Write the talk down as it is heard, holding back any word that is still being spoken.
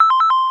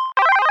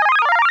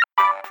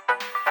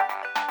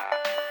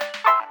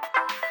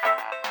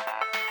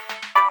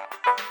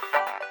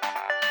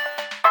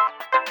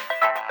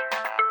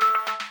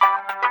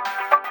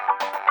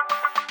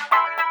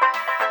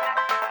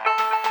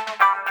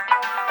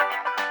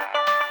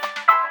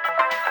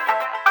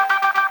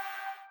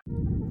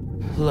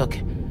Look,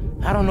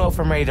 I don't know if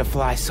I'm ready to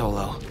fly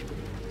solo.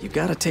 You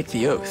gotta take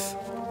the oath.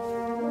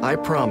 I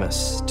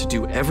promise to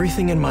do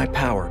everything in my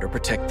power to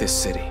protect this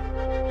city.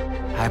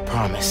 I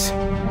promise.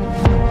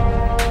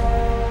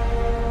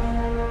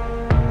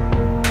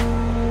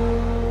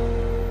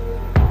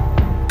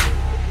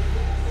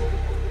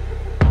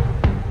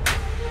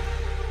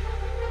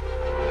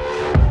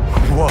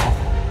 Whoa.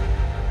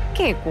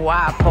 Qué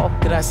guapo.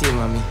 Gracias,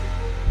 mami.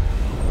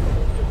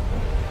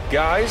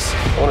 Guys,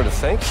 I wanted to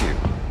thank you.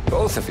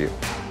 Both of you.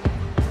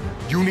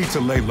 You need to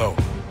lay low.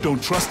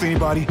 Don't trust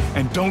anybody,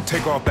 and don't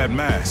take off that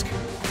mask.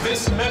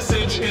 This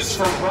message is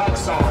from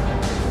Roxxon.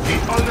 The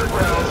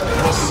underground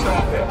will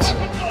stop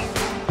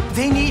it.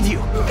 They need you.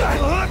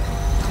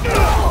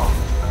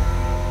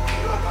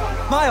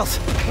 Miles,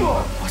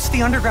 what's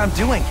the underground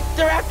doing?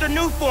 They're after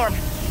Newform.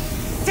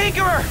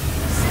 Tinkerer,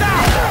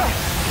 stop!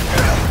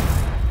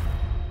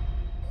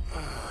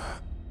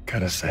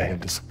 Gotta say, I'm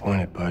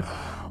disappointed, bud.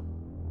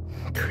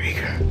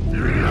 Krieger.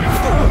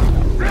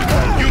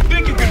 You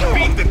think you can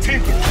beat the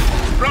Tinker?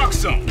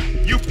 Roxxon,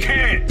 you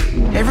can't!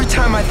 Every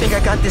time I think I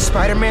got this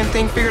Spider-Man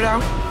thing figured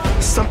out,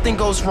 something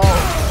goes wrong.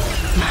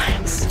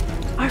 Miles,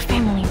 our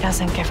family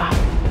doesn't give up.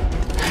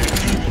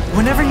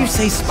 Whenever you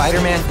say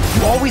Spider-Man,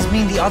 you always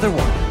mean the other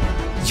one.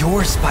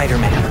 You're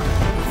Spider-Man.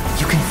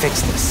 You can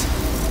fix this.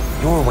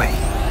 Your way.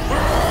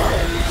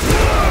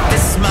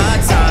 This is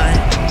my time.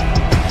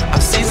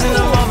 I'm seizing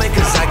the moment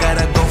cause I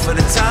gotta go for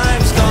the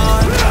time's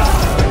gone.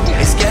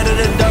 Ain't scared of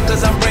the dark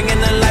cause I'm bringing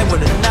the light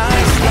with a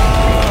nice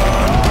dawn.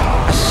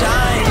 I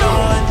shine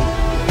on.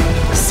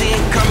 I see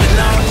it coming,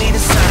 I don't need a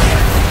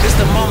sign. Just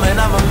a moment,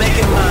 I'ma make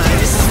it mine.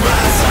 This is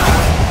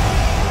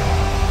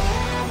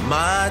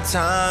my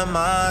time.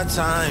 My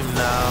time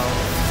now.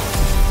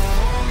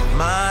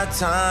 My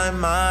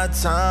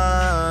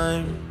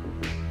time.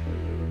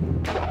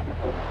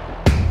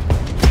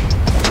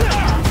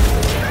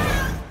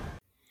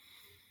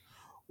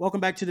 Welcome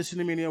back to the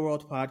Cinemania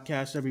World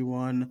Podcast,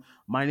 everyone.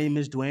 My name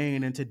is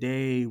Dwayne, and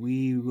today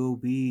we will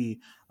be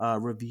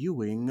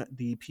reviewing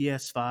the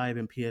PS5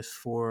 and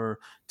PS4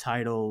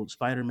 title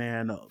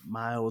Spider-Man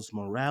Miles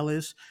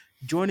Morales.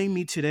 Joining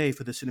me today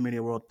for the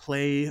Cinemania World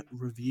Play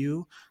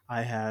review,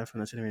 I have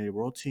from the Cinemania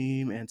World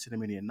team and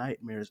Cinemania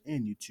Nightmares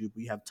and YouTube,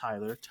 we have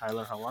Tyler.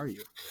 Tyler, how are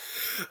you?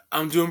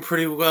 I'm doing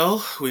pretty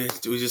well. We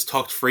just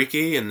talked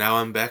Freaky, and now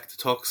I'm back to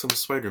talk some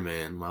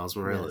Spider-Man, Miles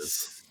Morales.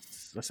 Yes.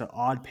 That's an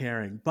odd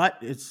pairing, but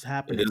it's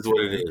happening. It is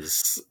what it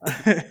is.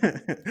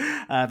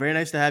 Very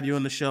nice to have you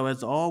on the show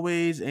as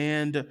always.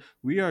 And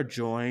we are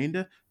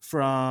joined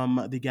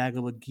from the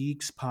Gaggle of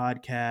Geeks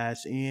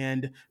podcast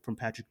and from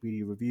Patrick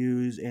Beatty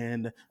Reviews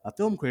and a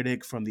film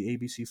critic from the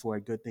ABC4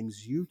 at Good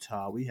Things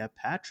Utah. We have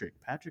Patrick.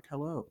 Patrick,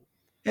 hello.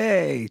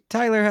 Hey,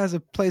 Tyler has a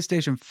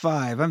PlayStation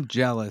 5. I'm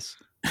jealous.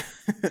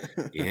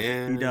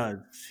 Yeah.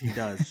 He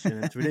does.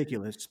 And it's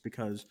ridiculous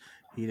because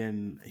he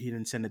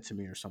didn't send it to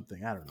me or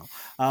something. I don't know.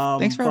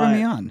 Thanks for having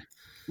me on.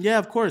 Yeah,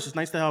 of course. It's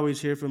nice to always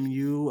hear from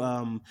you.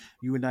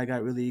 You and I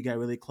got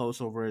really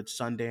close over at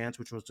Sundance,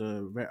 which was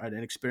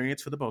an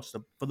experience for the both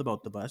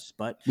of us.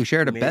 But we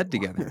shared a bed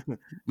together.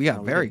 We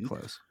got very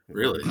close.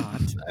 Really? I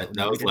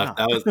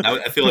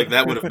feel like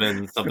that would have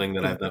been something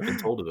that I've not been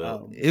told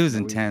about. It was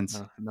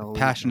intense.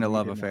 Passionate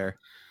love affair.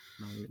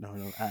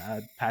 No.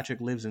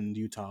 Patrick lives in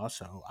Utah,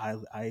 so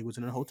I was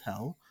in a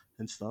hotel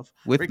and stuff.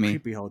 With Very me.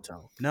 Creepy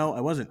hotel. No,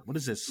 I wasn't. What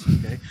is this?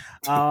 Okay.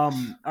 All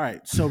right.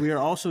 So we are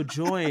also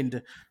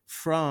joined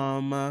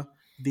from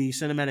the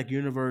Cinematic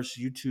Universe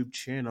YouTube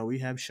channel. We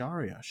have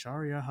Sharia.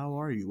 Sharia, how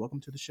are you? Welcome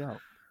to the show.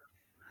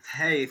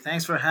 Hey,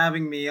 thanks for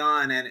having me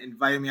on and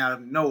inviting me out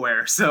of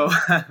nowhere. So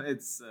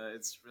it's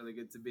really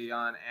good to be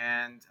on,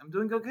 and I'm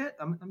doing good.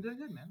 I'm doing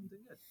good, man. I'm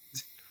doing good.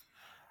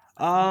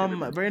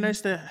 Very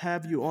nice to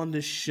have you on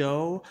the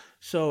show.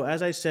 So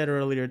as I said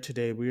earlier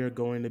today, we are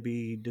going to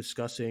be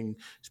discussing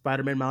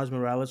Spider-Man Miles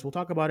Morales. We'll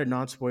talk about it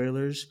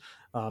non-spoilers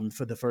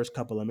for the first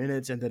couple of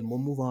minutes, and then we'll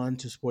move on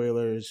to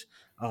spoilers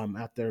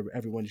after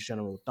everyone's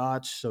general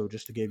thoughts. So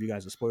just to give you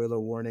guys a spoiler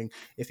warning,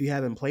 if you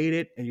haven't played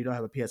it and you don't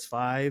have a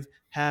PS5,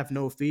 have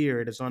no fear.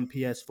 It is on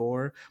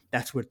PS4.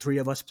 That's where 3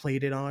 of us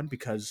played it on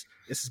because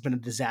this has been a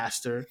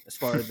disaster as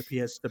far as the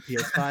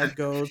PS5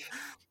 goes.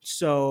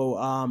 So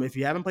if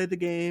you haven't played the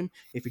game,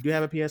 if you do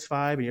have a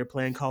PS5 and you're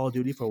playing Call of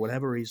Duty for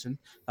whatever reason,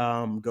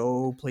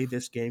 go play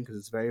this game because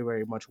it's very,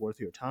 very much worth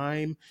your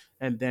time.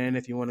 And then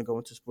if you want to go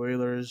into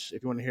spoilers,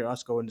 if you want to hear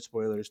us go into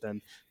spoilers,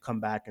 then come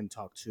back and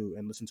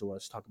listen to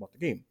us talk about the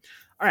game.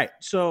 All right,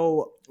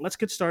 so let's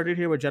get started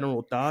here with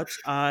general thoughts.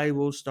 I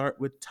will start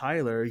with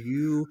Tyler.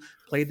 You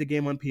played the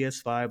game on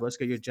PS5. Let's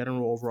get your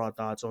general overall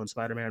thoughts on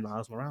Spider-Man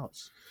Miles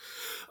Morales.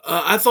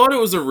 I thought it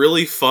was a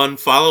really fun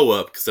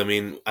follow-up because,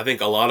 I think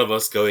a lot of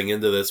us going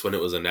into this when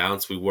it was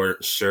announced, we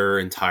weren't sure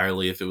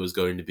entirely if it was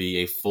going to be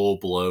a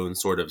full-blown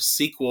sort of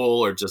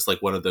sequel or just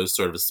like one of those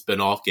sort of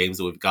spin-off games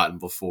that we've gotten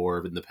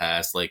before in the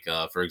past, like,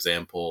 for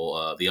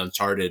example, the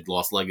Uncharted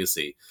Lost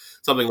Legacy,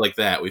 something like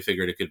that. We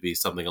figured it could be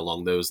something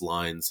along those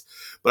lines.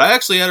 But I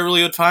actually had a really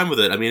good time with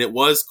it. It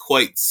was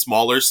quite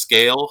smaller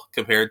scale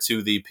compared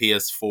to the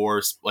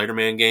PS4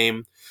 Spider-Man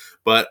game.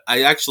 But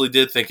I actually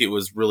did think it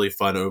was really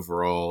fun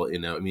overall.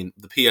 I mean,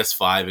 the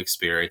PS5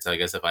 experience. I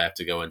guess if I have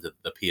to go into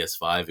the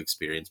PS5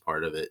 experience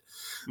part of it,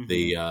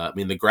 I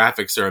mean, the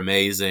graphics are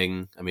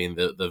amazing. I mean,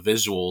 the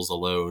visuals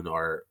alone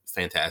are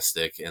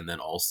fantastic, and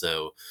then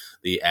also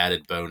the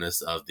added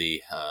bonus of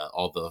the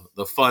all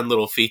the fun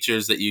little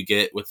features that you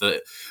get with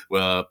the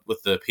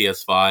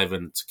PS5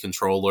 and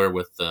controller,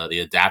 with the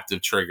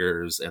adaptive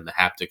triggers and the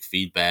haptic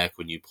feedback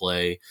when you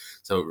play.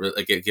 So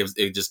like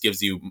it just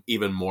gives you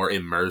even more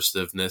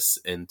immersiveness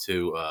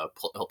into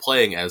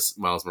playing as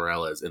Miles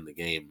Morales in the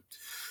game.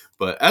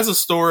 But as a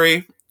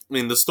story, I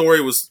mean, the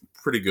story was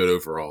pretty good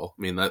overall.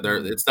 I mean,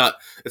 it's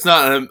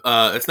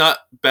not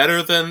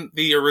better than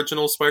the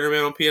original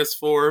Spider-Man on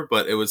PS4,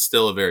 but it was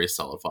still a very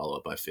solid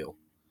follow-up, I feel.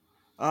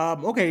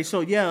 Okay,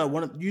 so yeah,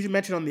 you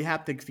mentioned on the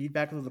haptic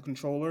feedback of the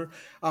controller.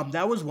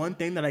 That was one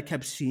thing that I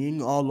kept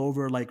seeing all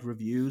over like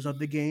reviews of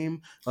the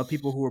game of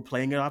people who were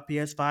playing it on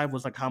PS5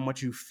 was like how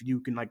much you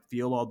can like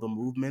feel all the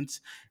movements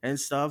and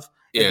stuff.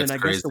 And Yeah, then it's I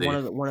guess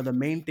crazy. one of the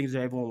main things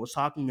that everyone was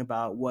talking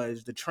about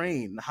was the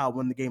train, how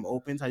when the game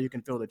opens, how you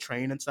can feel the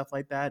train and stuff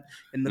like that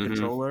in the Hmm.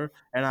 controller.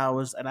 And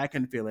I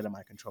couldn't feel it in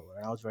my controller,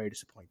 and I was very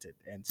disappointed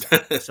and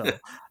sad. So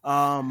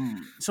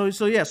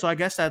yeah, so I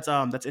guess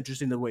that's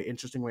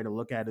interesting way to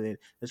look at it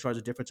as far as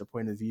a difference of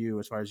point of view,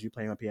 as far as you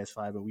playing on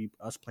PS5 and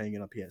us playing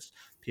it on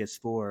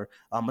PS4.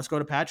 Let's go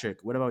to Patrick.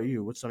 What about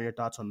you? What's some of your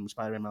thoughts on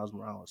Spider-Man Miles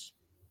Morales?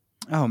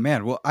 Oh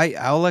man, well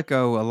I'll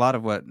echo a lot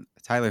of what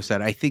Tyler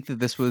said. I think that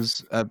this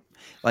was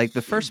like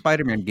the first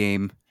Spider-Man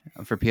game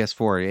for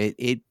PS4.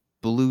 It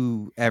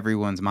blew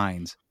everyone's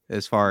minds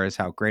as far as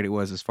how great it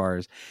was, as far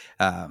as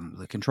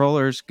the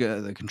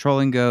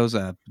controlling goes,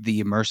 the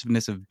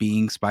immersiveness of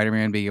being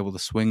Spider-Man, being able to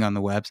swing on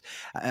the webs.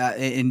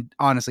 And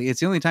honestly,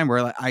 it's the only time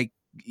where like,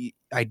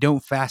 I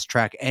don't fast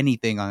track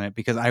anything on it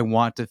because I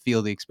want to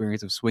feel the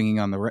experience of swinging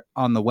on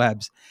the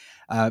webs.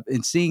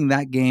 And seeing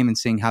that game and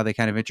seeing how they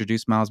kind of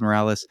introduced Miles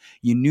Morales,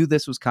 you knew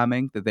this was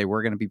coming, that they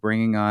were going to be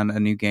bringing on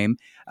a new game.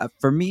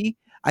 For me,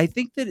 I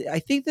think that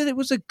it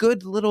was a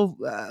good little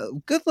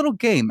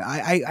game.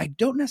 I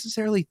don't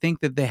necessarily think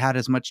that they had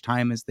as much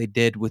time as they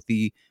did with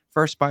the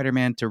first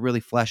Spider-Man to really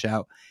flesh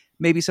out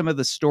maybe some of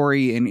the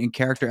story and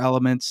character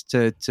elements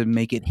to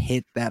make it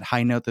hit that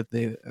high note that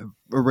the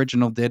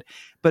original did.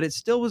 But it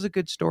still was a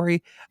good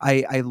story.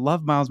 I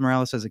love Miles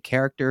Morales as a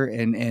character,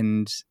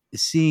 and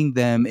seeing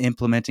them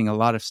implementing a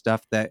lot of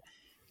stuff that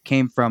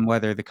came from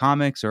whether the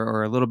comics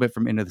or a little bit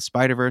from Into the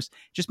Spider-Verse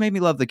just made me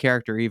love the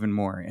character even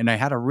more. And I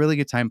had a really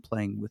good time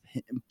playing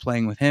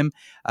with him,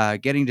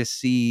 getting to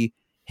see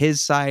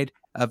his side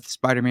of the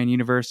Spider-Man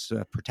universe,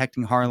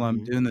 protecting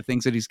Harlem, doing the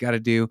things that he's got to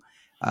do.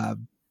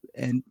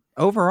 And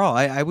overall,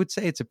 I would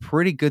say it's a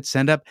pretty good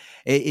send up.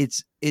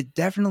 It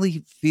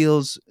definitely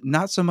feels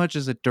not so much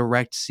as a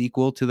direct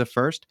sequel to the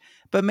first,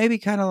 but maybe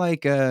kind of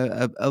like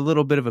a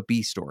little bit of a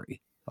B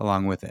story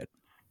along with it.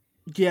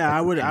 Yeah, If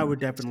it I came would out.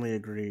 definitely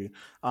agree.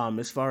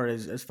 As far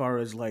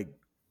as like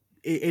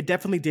it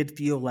definitely did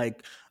feel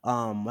like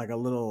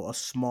a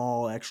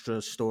small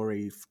extra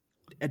story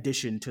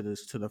addition to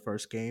the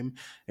first game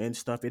and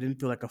stuff. It didn't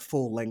feel like a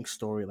full length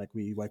story like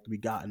we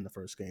got in the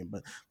first game.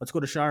 But let's go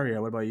to Sharia.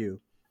 What about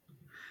you?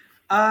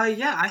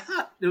 Yeah, I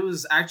thought it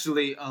was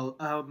actually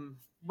well,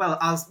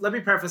 let me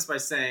preface by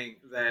saying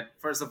that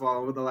first of all,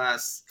 over the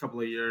last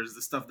couple of years,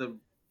 the stuff that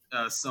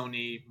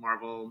Sony,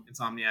 Marvel,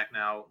 Insomniac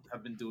now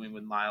have been doing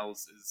with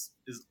Miles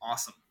is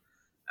awesome.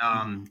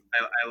 I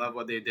love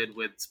what they did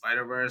with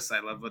Spider Verse. I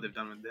love what they've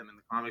done with them in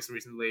the comics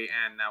recently,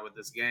 and now with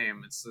this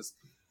game. It's just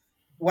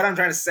what I'm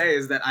trying to say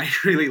is that I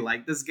really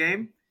like this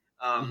game.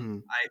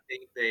 I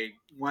think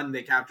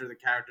they capture the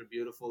character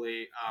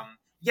beautifully.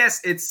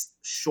 Yes, it's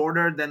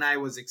shorter than I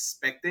was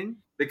expecting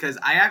because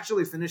I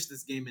actually finished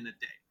this game in a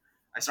day.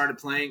 I started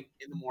playing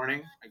in the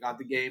morning. I got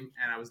the game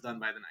and I was done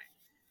by the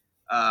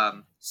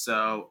night.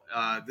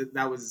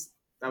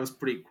 That was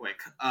pretty quick.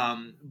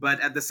 But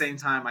at the same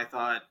time, I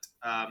thought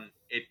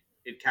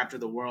it captured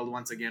the world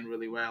once again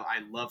really well. I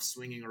love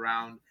swinging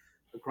around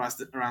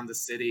around the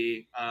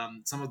city.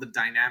 Some of the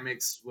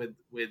dynamics with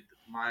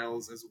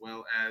Miles as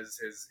well as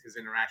his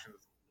interactions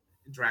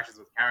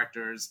with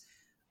characters.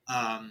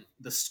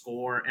 The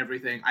score,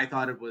 everything. I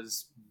thought it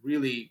was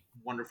really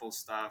wonderful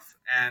stuff.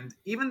 And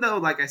even though,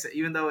 like I said,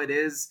 even though it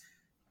is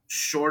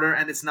shorter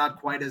and it's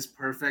not quite as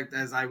perfect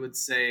as I would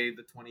say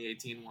the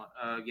 2018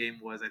 game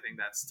was. I think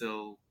that's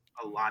still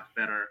a lot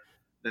better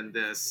than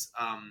this.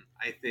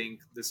 I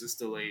think this is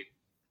still a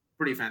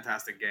pretty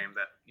fantastic game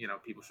that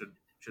people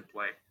should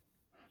play.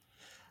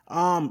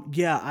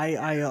 Yeah,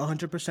 I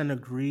 100%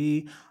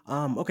 agree.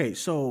 Okay,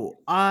 so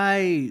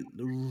I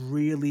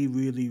really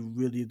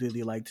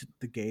liked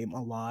the game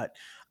a lot.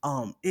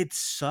 It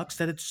sucks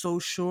that it's so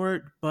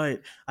short,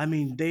 but I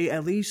mean, they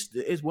at least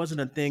it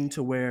wasn't a thing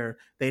to where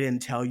they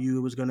didn't tell you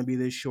it was going to be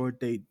this short.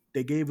 They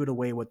gave it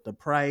away with the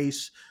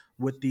price,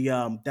 with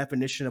the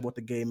definition of what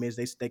the game is.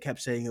 They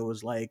kept saying it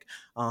was like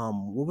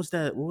what was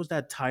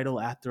that title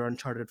after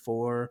Uncharted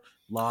 4?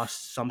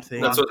 Lost something.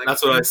 That's what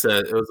I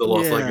said. It was the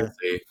Lost Yeah. Legacy.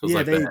 It was Yeah,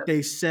 like that.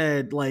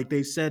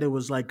 they said it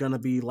was like gonna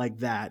be like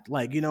that.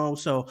 Like,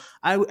 so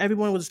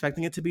everyone was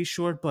expecting it to be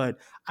short, but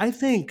I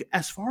think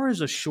as far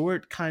as a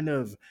short kind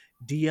of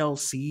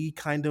DLC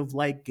kind of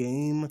like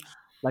game,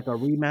 like a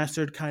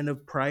remastered kind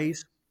of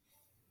price,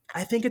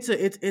 I think it's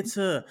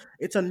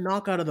a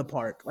knock out of the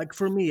park. Like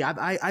for me,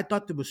 I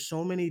thought there was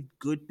so many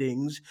good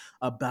things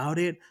about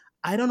it.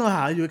 I don't know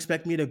how you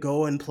expect me to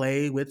go and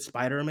play with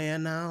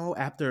Spider-Man now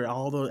after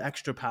all the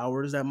extra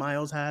powers that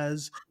Miles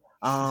has.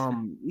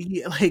 Oh,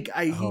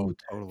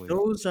 totally.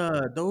 Those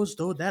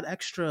that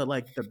extra,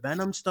 like the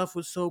Venom stuff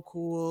was so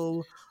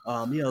cool.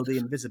 The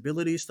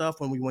invisibility stuff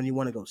when you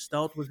want to go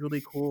stealth was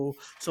really cool.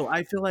 So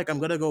I feel like I'm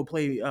gonna go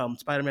play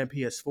Spider-Man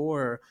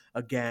PS4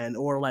 again,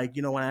 or like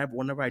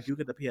whenever I do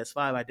get the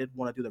PS5, I did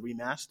want to do the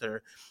remaster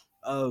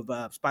of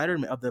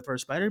Spider-Man, of the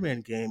first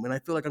Spider-Man game, and I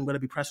feel like I'm going to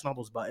be pressing all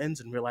those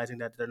buttons and realizing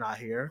that they're not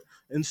here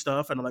and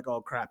stuff, and I'm like, oh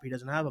crap, he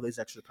doesn't have all these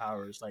extra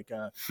powers like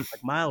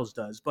Miles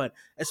does. But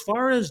as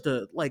far as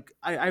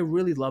I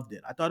really loved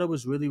it. I thought it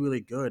was really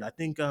really good. I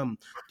think the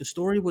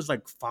story was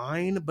like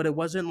fine, but it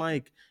wasn't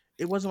like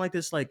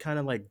this like kind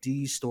of like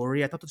D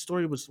story. I thought the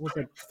story was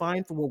like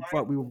fine for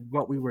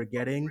what we were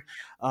getting.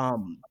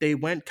 They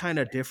went kind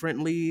of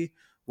differently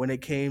when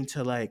it came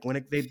to like when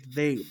it,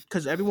 they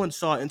because everyone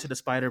saw Into the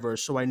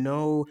Spider-Verse, so I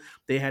know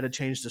they had to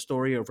change the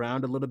story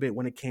around a little bit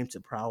when it came to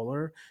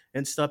Prowler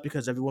and stuff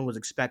because everyone was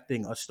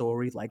expecting a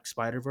story like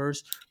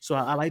Spider-Verse. So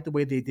I like the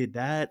way they did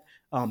that.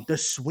 The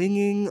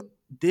swinging.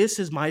 This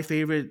is my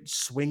favorite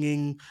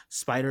swinging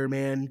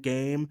Spider-Man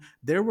game.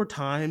 There were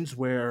times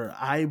where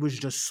I was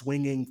just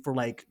swinging for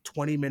like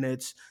 20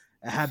 minutes,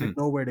 having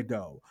nowhere to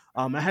go.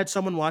 I had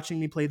someone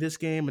watching me play this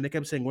game, and they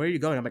kept saying, "Where are you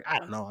going?" I'm like, "I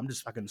don't know. I'm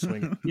just fucking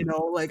swinging."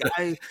 Like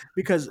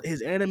because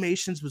his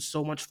animations was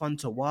so much fun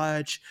to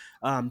watch.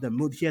 The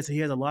move he has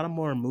a lot of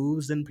more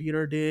moves than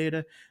Peter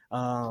did.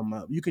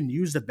 You can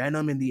use the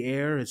venom in the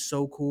air. It's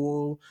so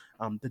cool.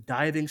 The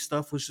diving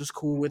stuff was just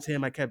cool with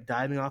him. I kept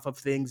diving off of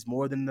things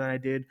more than I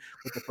did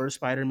with the first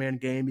Spider-Man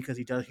game because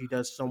he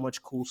does so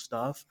much cool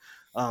stuff.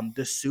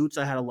 The suits,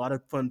 I had a lot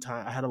of fun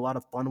time. I had a lot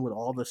of fun with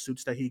all the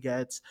suits that he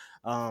gets.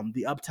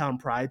 The Uptown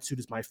Pride suit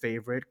is my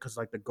favorite because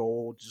like the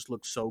gold just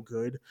looks so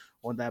good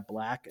on that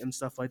black and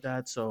stuff like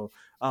that. So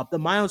the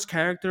Miles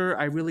character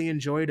I really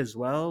enjoyed as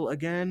well.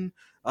 Again,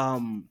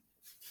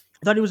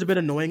 I thought he was a bit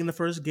annoying in the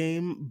first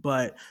game,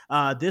 but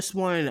this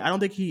one, I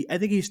think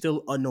he's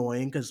still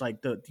annoying because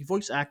like the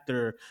voice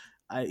actor,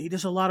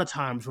 there's a lot of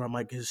times where I'm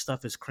like his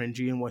stuff is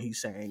cringy in what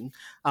he's saying.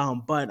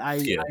 But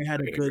Yeah, I had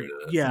I a can good agree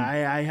to that.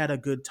 yeah I had a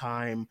good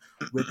time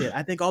with it.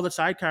 I think all the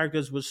side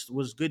characters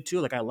was good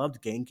too. Like I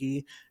loved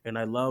Genki and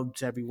I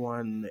loved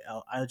everyone.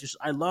 I just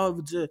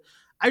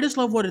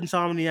love what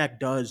Insomniac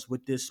does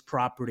with this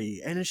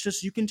property, and it's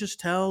just you can just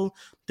tell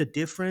the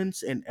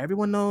difference, and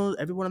everyone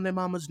and their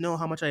mamas know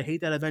how much I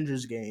hate that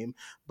Avengers game,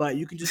 but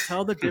you can just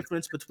tell the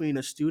difference between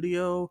a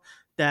studio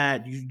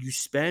that you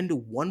spend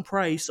one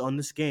price on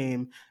this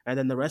game, and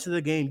then the rest of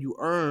the game you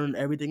earn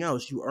everything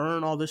else. You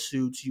earn all the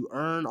suits, you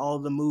earn all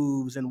the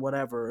moves and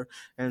whatever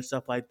and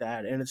stuff like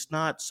that, and it's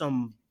not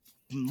some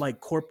like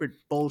corporate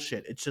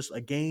bullshit. It's just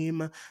a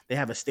game. They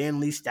have a Stan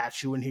Lee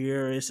statue in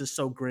here. It's just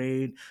so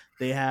great.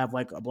 They have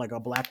like a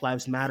Black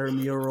Lives Matter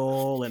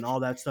mural and all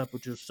that stuff,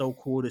 which is so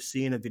cool to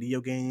see in a video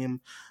game.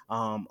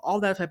 All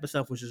that type of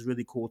stuff was just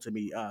really cool to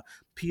me. Not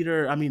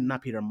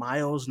Peter,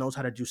 Miles knows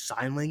how to do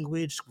sign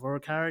language for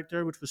a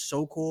character, which was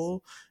so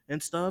cool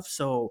and stuff.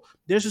 So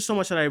there's just so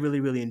much that I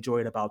really, really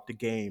enjoyed about the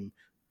game.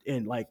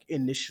 And like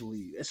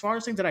initially, as far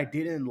as things that I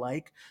didn't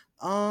like,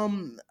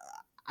 um,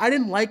 I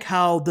didn't like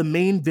how the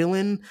main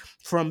villain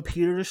from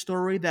Peter's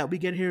story that we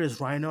get here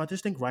is Rhino. I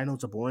just think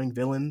Rhino's a boring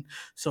villain.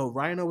 So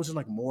Rhino was just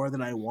like more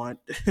than I want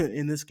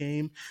in this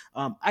game.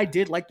 I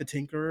did like the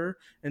Tinkerer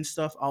and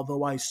stuff,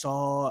 although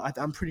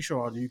I'm pretty sure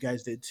all of you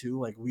guys did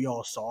too. Like we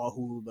all saw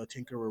who the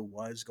Tinkerer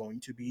was going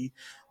to be.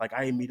 Like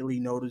I immediately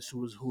noticed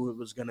who it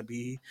was going to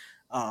be.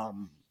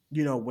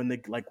 When the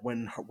like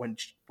when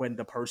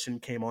the person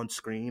came on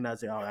screen, I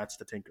was like, oh, that's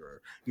the Tinkerer.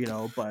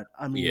 But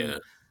I mean. Yeah,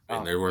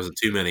 and there wasn't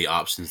too many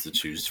options to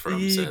choose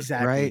from.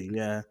 Exactly.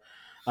 Yeah.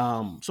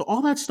 So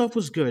all that stuff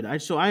was good. I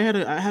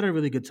had a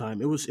really good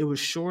time. It was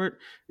short.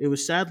 It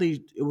was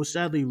sadly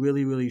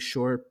really really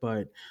short,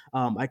 but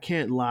I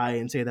can't lie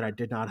and say that I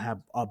did not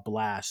have a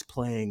blast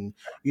playing,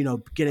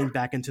 getting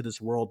back into this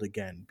world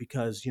again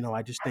because,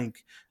 I just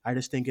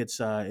think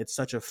it's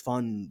such a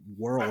fun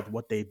world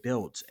what they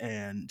built,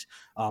 and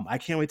I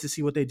can't wait to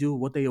see what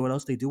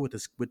else they do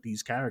with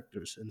these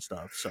characters and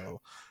stuff.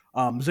 So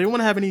does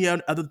anyone have any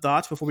other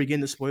thoughts before we get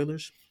into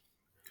spoilers?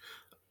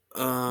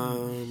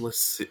 Let's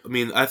see. I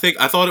mean, I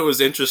thought it was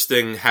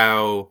interesting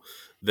how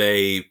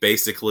they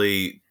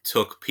basically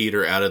took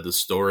Peter out of the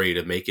story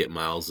to make it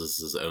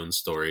Miles's own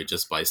story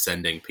just by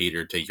sending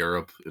Peter to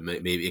Europe.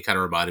 Maybe it kind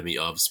of reminded me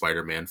of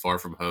Spider-Man Far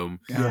From Home.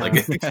 Yeah. Like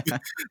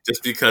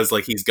just because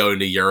like he's going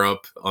to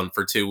Europe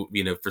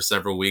for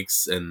several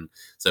weeks, and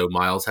so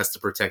Miles has to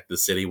protect the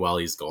city while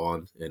he's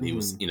gone, and he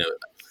was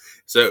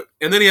so,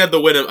 and then he had to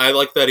win him. I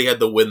like that he had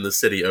to win the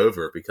city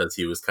over because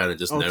he was kind of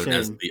just known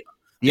as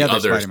the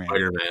other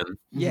Spider-Man.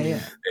 Yeah.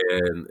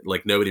 And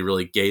like nobody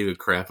really gave a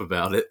crap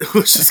about it,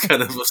 which is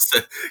kind of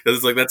upset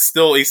because it's like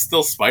he's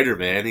still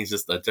Spider-Man. He's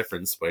just a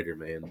different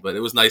Spider-Man. But it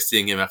was nice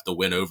seeing him have to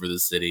win over the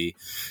city,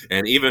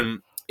 and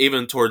even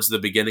towards the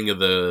beginning of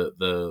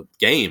the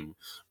game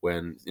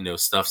when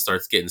stuff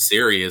starts getting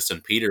serious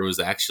and Peter was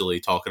actually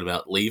talking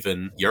about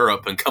leaving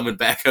Europe and coming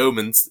back home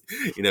and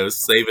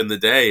saving the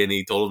day, and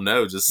he told him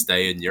no, just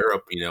stay in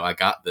Europe. I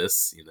got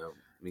this.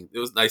 I mean, it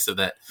was nice of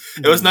that.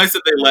 It was nice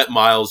that they let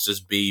Miles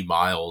just be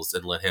Miles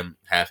and let him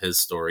have his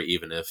story,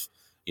 even if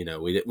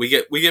we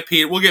get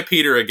Peter. We'll get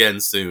Peter again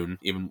soon,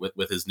 even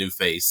with his new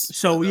face.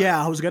 So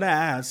I was gonna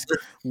ask,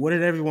 what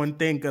did everyone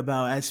think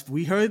about as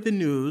we heard the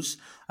news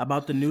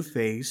about the new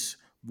face?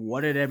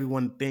 What did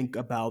everyone think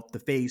about the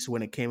face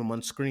when it came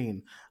on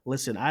screen?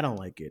 Listen, I don't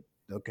like it.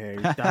 Okay,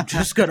 I'm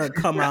just gonna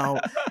come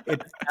out.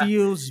 It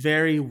feels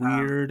very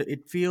weird.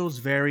 It feels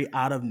very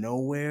out of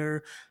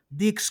nowhere.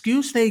 The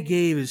excuse they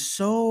gave is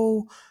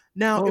so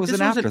now. It was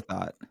an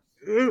afterthought.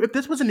 If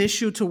this was an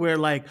issue to where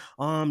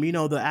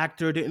the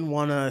actor didn't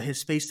want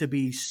his face to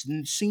be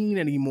seen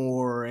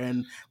anymore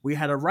and we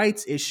had a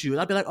rights issue,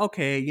 I'd be like,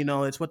 okay,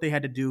 it's what they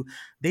had to do.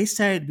 They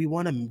said we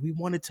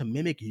wanted to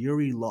mimic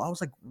Yuri Law. I was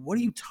like, what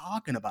are you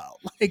talking about?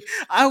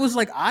 I was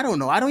like, I don't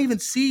know. I don't even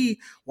see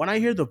when I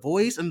hear the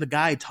voice and the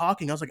guy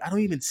talking. I was like, I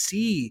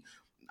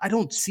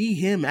don't see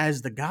him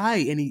as the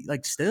guy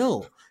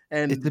still.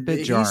 And it's a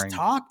bit jarring.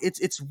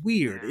 It's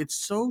weird. It's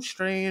so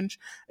strange.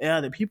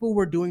 That people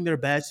were doing their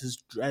best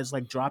as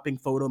dropping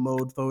photo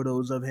mode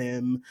photos of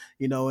him,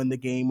 in the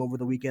game over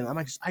the weekend. I'm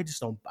like, I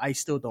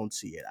still don't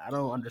see it. I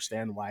don't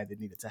understand why they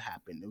needed to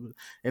happen.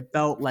 It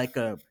felt like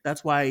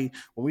that's why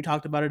when we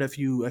talked about it a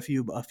few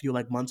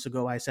months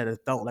ago, I said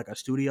it felt like a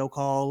studio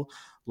call.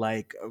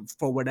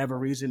 For whatever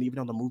reason,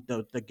 even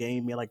though the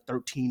game made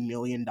 13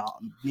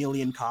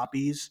 million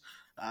copies.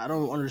 I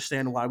don't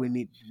understand why we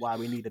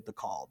needed the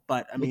call,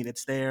 but I mean,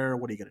 it's there.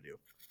 What are you gonna do?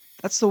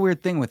 That's the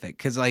weird thing with it,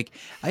 because I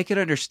could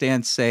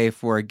understand, say,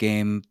 for a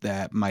game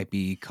that might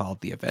be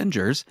called The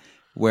Avengers,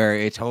 where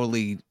it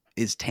totally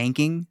is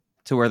tanking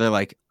to where they're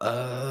like,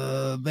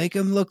 make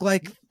them look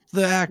like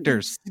the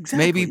actors.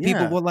 Exactly, maybe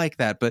people will like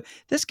that, but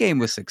this game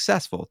was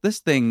successful. This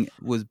thing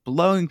was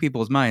blowing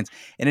people's minds,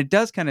 and it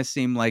does kind of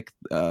seem like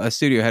a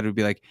studio head would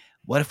be like,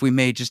 what if we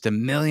made just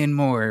 1 million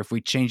more if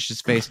we changed his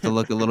face to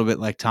look a little bit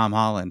like Tom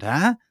Holland,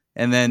 huh?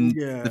 And then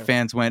the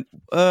fans went,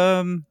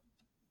 no.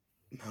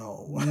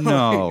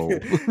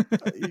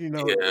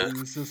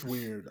 It's just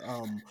weird.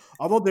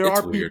 Although there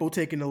are people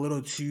taking it a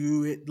little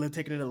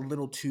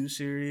too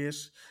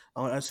serious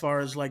as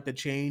far as the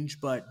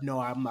change, but no,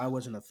 I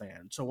wasn't a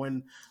fan. So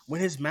when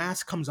his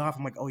mask comes off,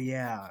 I'm like, oh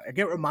yeah, I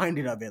get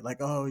reminded of it.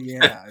 Oh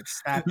yeah,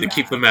 it's that. To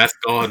keep the mask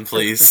on,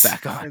 please.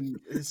 Back on. And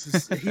it's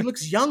just, he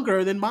looks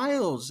younger than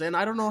Miles, and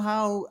I don't know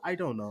how. I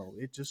don't know.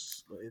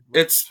 It's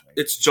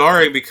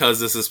jarring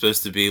because this is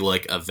supposed to be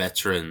like a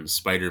veteran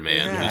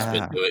Spider-Man who's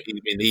been doing.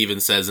 He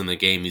even says in the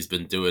game he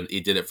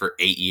did it for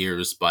 8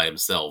 years by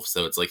himself.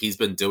 So it's like he's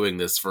been doing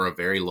this for a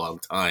very long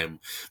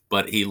time,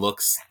 but he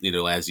looks,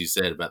 as you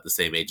said, about the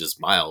same age as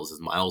Miles.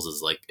 And Miles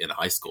is in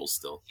high school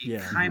still. He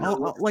kind of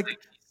looks like he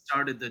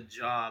started the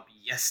job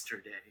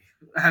yesterday.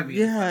 I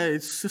mean,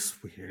 it's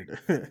just weird.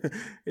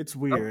 It's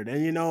weird,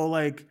 and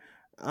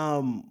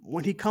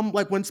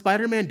when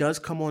Spider-Man does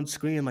come on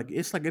screen,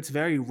 it's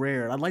very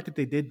rare. I like that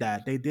they did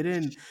that. They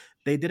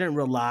didn't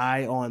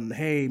rely on,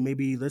 hey,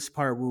 maybe this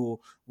part will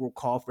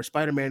call for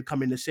Spider-Man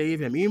coming to save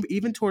him.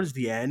 Even towards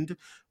the end,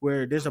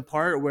 where there's a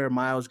part where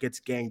Miles gets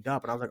ganged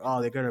up, and I was like,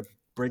 oh, they're gonna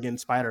bring in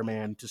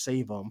Spider-Man to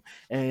save him,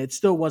 and it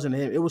still wasn't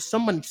him. It was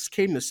someone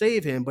came to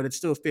save him, but it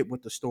still fit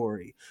with the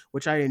story,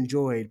 which I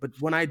enjoyed. But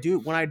when I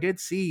did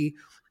see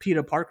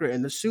Peter Parker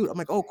in the suit, I'm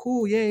like, oh,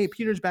 cool, yay,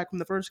 Peter's back from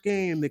the first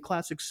game, the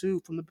classic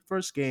suit from the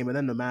first game, and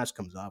then the mask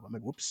comes off. I'm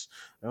like, whoops,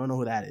 I don't know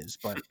who that is,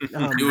 but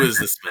who is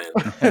this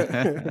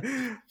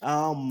man?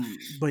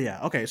 But yeah,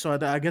 okay. So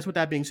I guess with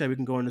that being said, we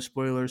can go into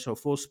spoilers. So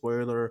full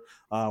spoiler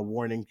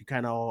warning. You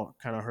kind of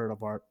heard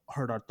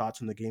our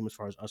thoughts on the game as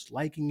far as us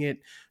liking it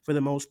for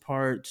the most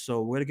part.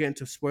 So we're gonna get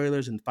into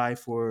spoilers in 5,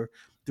 4,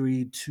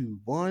 3, 2,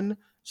 1.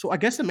 So I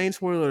guess the main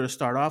spoiler to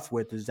start off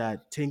with is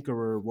that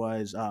Tinkerer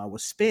was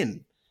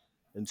Spin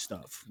and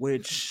stuff,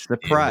 which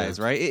surprise,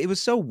 right? It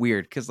was so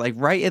weird because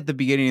right at the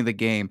beginning of the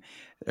game,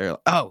 they're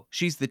like, oh,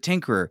 she's the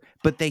Tinkerer,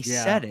 but they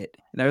said it,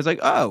 and I was like,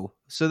 oh,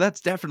 so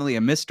that's definitely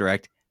a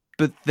misdirect.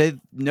 But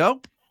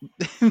nope,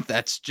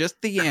 that's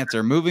just the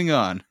answer. Moving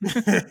on.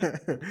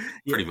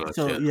 Pretty much.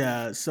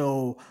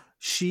 So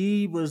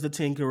She was the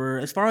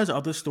Tinkerer. As far as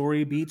other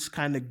story beats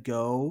kind of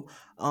go,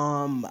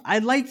 I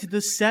liked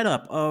the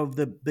setup of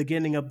the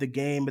beginning of the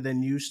game, and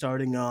then you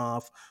starting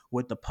off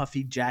with the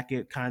puffy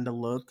jacket kind of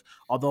look.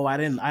 Although I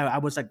didn't, I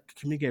was like,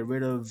 can we get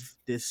rid of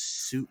this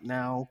suit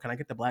now? Can I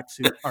get the black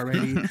suit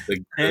already?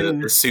 The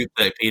And suit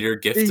that Peter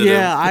gifted him.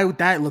 yeah,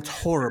 that looked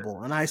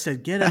horrible, and I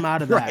said, get him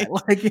out of Right.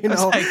 that. Like, you I was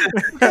know, like,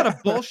 what kind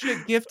of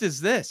bullshit gift is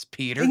this,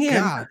 Peter? and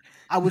God.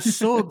 I was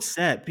so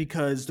upset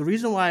because the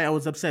reason why I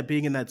was upset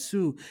being in that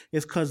suit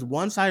is because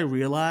once I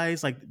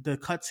realized, like, the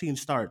cutscene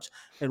starts,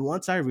 and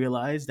once I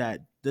realized that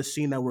the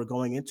scene that we're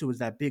going into is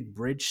that big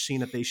bridge scene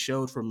that they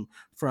showed from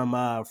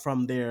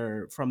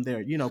their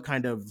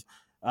kind of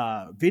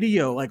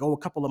video, like, a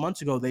couple of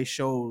months ago, they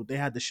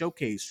had the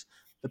showcase,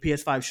 the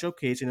PS5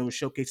 showcase, and it was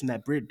showcasing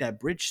that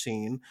bridge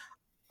scene.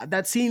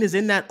 That scene is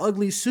in that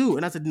ugly suit,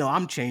 and I said, no,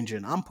 I'm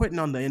changing. I'm putting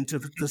on the Into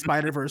the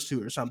Spider-Verse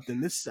suit or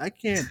something. This I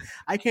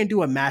can't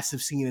do a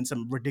massive scene in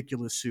some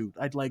ridiculous suit.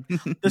 I'd like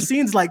the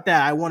scenes like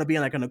that. I want to be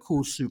in a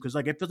cool suit, because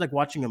like it feels like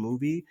watching a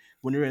movie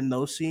when you're in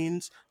those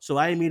scenes. So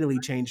I immediately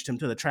changed him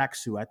to the track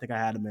suit. I think I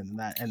had him in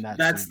that.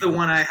 That's suit. the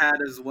one I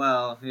had as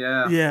well.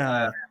 Yeah.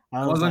 Yeah.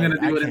 I was wasn't like,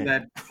 gonna do I it in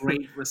can't. that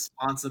great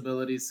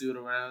responsibility suit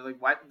or whatever. Like,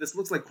 why? This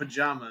looks like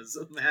pajamas,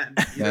 man.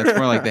 Yeah, it's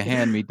more like the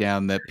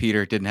hand-me-down that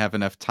Peter didn't have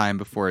enough time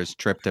before his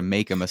trip to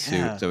make him a suit.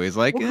 Yeah. So he's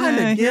like, What kind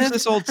of here's gift?"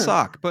 this old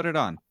sock. Put it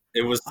on.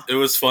 It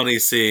was funny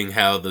seeing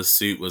how the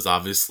suit was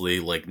obviously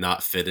like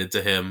not fitted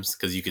to him,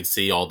 because you could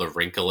see all the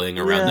wrinkling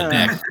around the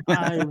Yeah, neck.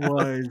 I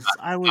was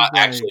Not like,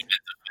 actually meant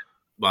to fit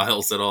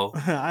Miles at all.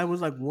 I was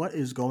like, what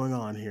is going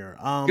on here?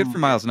 Good for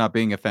Miles not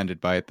being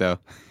offended by it, though.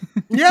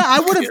 Yeah, I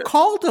would have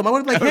called him. I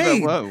would have like, I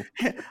hey, would've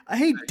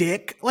hey,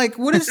 Dick, like,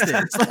 what is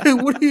this?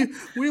 Like, what do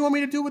you want me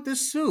to do with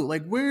this suit?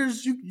 Like,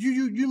 where's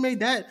you made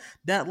that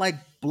like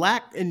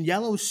black and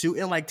yellow suit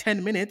in like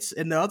 10 minutes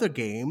in the other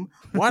game.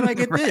 Why did I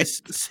get Right.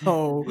 this?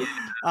 So You're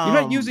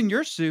not using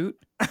your suit.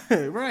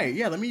 right?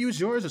 Yeah, let me use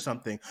yours or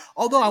something.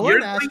 Although I You're wanted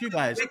to ask going you on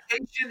guys,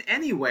 vacation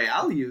anyway.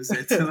 I'll use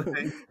it.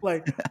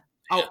 like.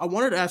 I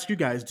wanted to ask you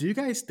guys, do you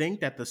guys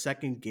think that the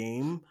second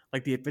game,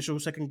 like the official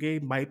second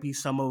game, might be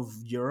some of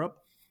Europe?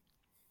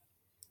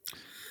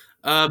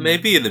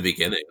 Maybe in the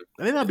beginning.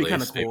 I think that'd be at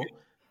kind of least, cool.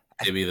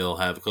 Maybe they'll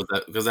have,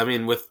 because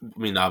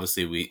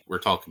obviously we're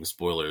talking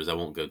spoilers. I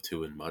won't go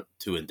too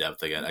in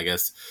depth again. I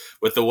guess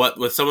with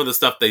some of the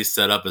stuff they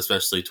set up,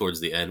 especially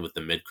towards the end with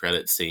the mid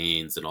credit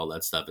scenes and all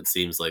that stuff, it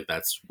seems like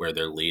that's where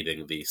they're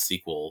leading the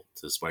sequel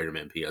to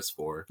Spider-Man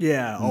PS4.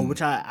 Yeah. Oh,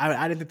 which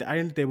I didn't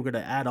think they were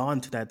gonna add on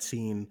to that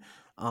scene.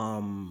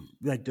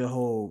 Like the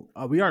whole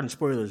we are in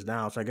spoilers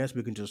now, so I guess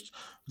we can just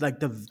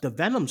like the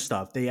Venom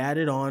stuff. They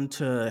added on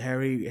to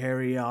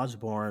Harry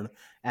Osborn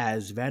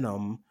as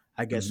Venom.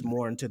 I guess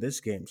more into this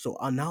game. So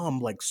now I'm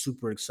like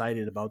super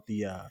excited about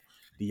the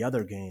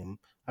other game.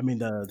 I mean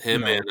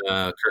Him and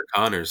Kurt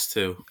Connors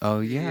too. Oh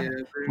yeah.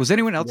 Was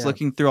anyone else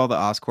looking through all the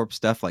Oscorp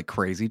stuff like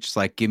crazy? Just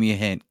like, give me a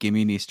hint, give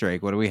me an Easter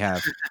egg. What do we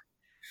have?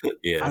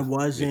 Yeah, I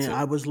wasn't.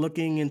 I was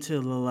looking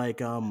into the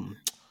like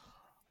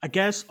I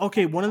guess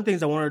okay. One of the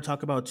things I wanted to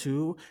talk about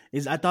too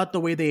is I thought the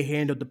way they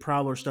handled the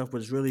Prowler stuff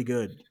was really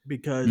good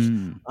because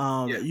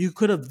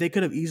they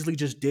could have easily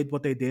just did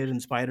what they did in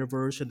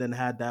Spider-Verse and then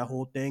had that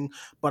whole thing.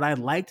 But I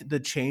liked the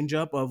change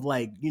up of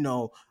like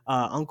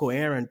Uncle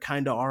Aaron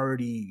kind of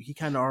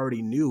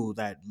already knew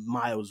that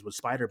Miles was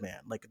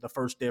Spider-Man. Like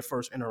their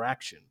first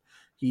interaction,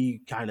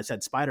 he kind of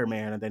said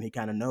Spider-Man, and then he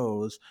kind of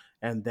knows.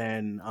 And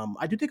then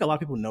I do think a lot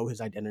of people know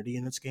his identity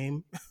in this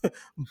game,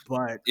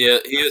 but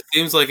it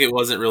seems like it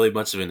wasn't really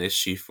much of an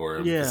issue for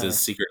him because Yeah. his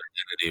secret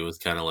identity was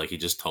kind of like he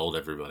just told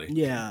everybody.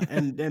 yeah,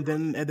 and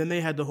then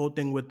they had the whole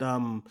thing with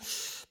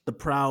the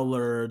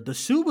Prowler. The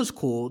suit was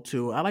cool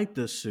too. I like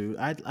the suit.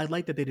 I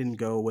like that they didn't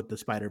go with the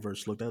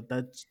Spider-Verse look.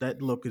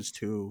 That look is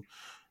too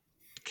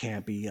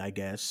campy, I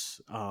guess.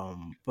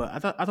 But I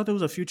thought there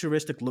was a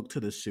futuristic look to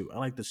the suit. I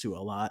like the suit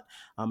a lot,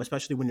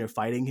 especially when you're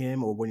fighting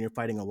him or when you're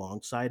fighting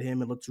alongside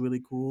him. It looks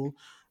really cool,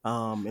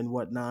 and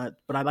whatnot.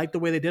 But I like the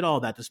way they did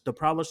all that. The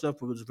Prowler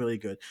stuff was really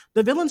good.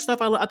 The villain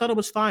stuff, I thought it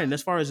was fine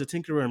as far as the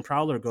Tinkerer and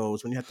Prowler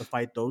goes. When you have to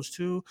fight those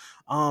two,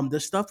 the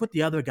stuff with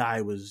the other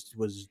guy was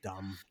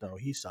dumb though.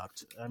 He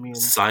sucked. I mean,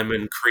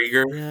 Simon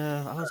Krieger,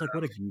 yeah, I was like,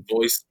 what a geek.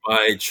 voiced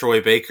by Troy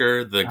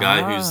Baker, the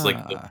guy who's like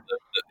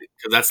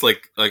because that's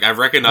like I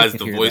recognized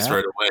the voice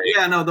right away.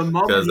 Yeah, no, the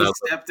moment he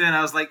stepped in,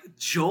 I was like,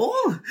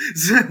 Joel?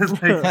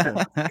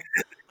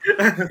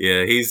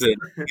 Yeah, he's in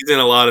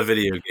a lot of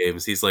video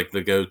games. He's like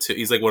the go-to.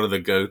 He's like one of the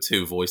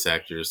go-to voice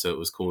actors. So it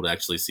was cool to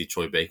actually see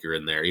Troy Baker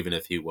in there, even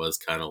if he was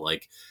kind of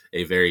like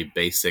a very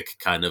basic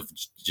kind of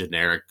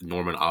generic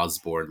Norman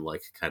Osborn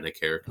like kind of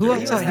character. Who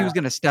else thought he was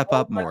going to step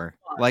up more?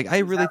 Like, I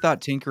really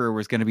thought Tinkerer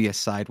was going to be a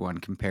side one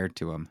compared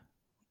to him.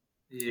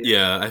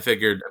 Yeah, I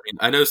figured. I mean,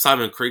 I know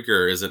Simon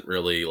Krieger isn't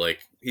really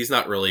like he's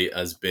not really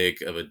as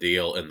big of a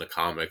deal in the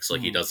comics.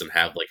 Like he Mhm. doesn't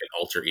have like an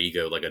alter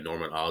ego like a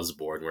Norman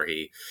Osborn where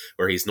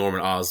he's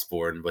Norman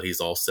Osborn, but he's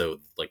also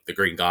like the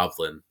Green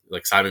Goblin.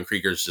 Like Simon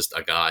Krieger's just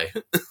a guy.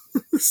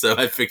 So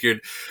I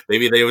figured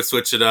maybe they would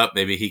switch it up.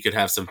 Maybe he could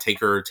have some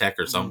Tinkerer tech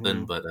or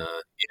something. Mhm. But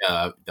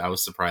yeah, I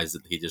was surprised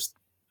that he just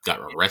got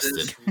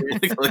arrested.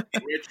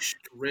 This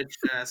rich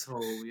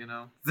asshole, you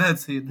know.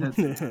 That's it.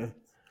 That's it.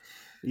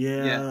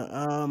 Yeah. Yeah,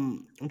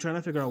 I'm trying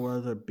to figure out what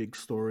other big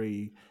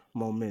story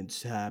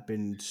moments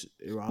happened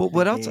Well, around the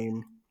what else?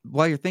 game.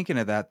 While you're thinking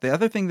of that, the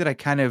other thing that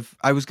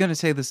I was going to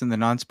say this in the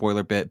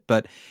non-spoiler bit,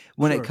 but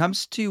when it Sure.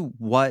 comes to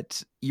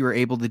what you were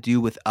able to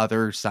do with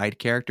other side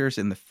characters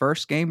in the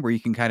first game, where you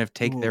can kind of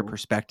take their Ooh.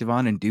 perspective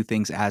on and do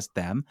things as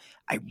them,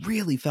 I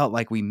really felt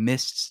like we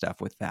missed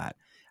stuff with that.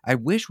 I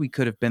wish we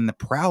could have been the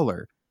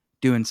Prowler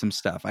doing some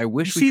stuff. I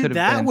You wish we see, could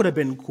have that been, would have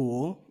been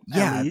cool,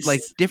 at yeah,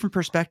 like least. different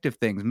perspective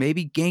things.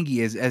 Maybe Gengi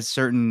is as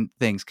certain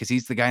things because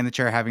he's the guy in the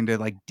chair having to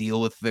like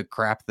deal with the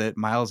crap that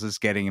Miles is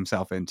getting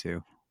himself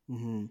into.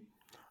 Hmm.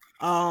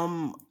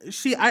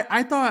 See,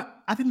 I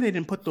think they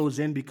didn't put those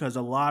in because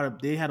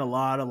they had a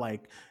lot of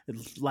like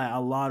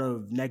a lot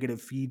of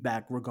negative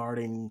feedback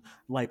regarding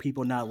like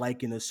people not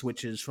liking the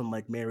switches from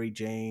like Mary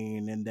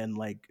Jane and then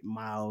like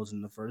Miles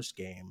in the first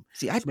game.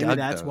 See, I So maybe dug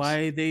that's those.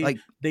 why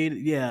Like,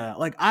 yeah,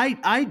 like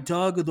I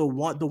dug the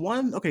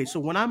one. Okay, so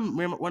when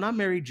I'm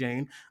Mary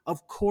Jane,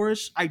 of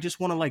course I just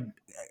want to like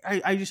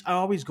I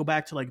always go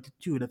back to like,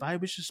 dude, if I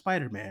was just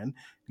Spider-Man,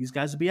 these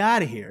guys would be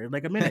out of here in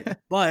like a minute.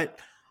 But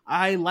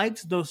I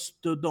liked those.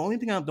 The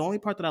only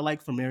part that I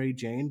liked from Mary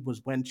Jane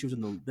was when she was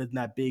in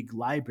that big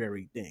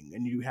library thing,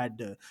 and you had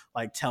to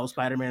like tell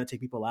Spider Man to take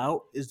people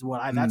out. Is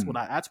what I mm.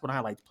 that's what I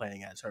liked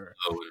playing as her.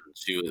 Oh,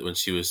 when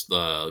she was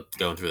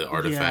going through the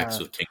artifacts Yeah.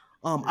 with King.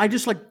 I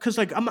just like because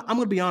like I'm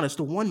gonna be honest.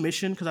 The one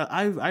mission because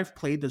I've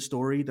played the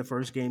story, the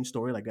first game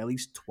story, like at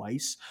least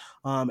twice.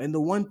 And the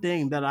one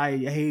thing that I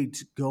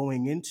hate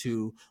going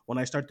into when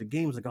I start the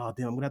game is like, oh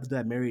damn, I'm gonna have to do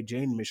that Mary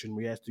Jane mission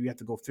where you have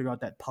to go figure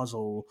out that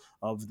puzzle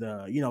of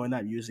the in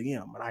that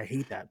museum, and I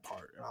hate that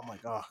part. And I'm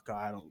like, oh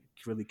god, I don't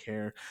really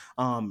care,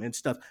 and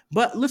stuff.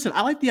 But listen,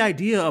 I like the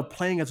idea of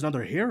playing as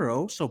another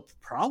hero. So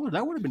Prowler,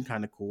 that would have been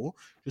kind of cool,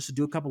 just to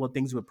do a couple of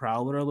things with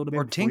Prowler a little bit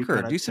Or before you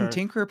Tinker, kind do of some turn.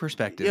 Tinker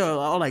perspective. Yeah,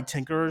 all like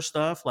Tinkerer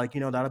stuff, like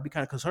that'll be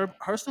kind of because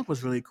her stuff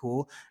was really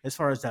cool as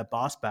far as that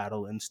boss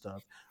battle and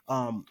stuff.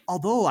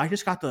 Although I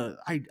just got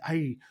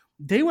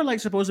they were like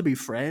supposed to be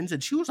friends,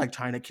 and she was like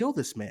trying to kill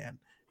this man,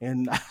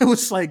 and I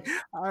was like,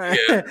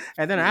 Yeah,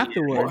 and then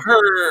well, afterward,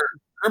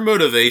 her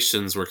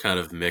motivations were kind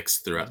of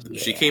mixed throughout.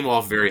 She yeah, came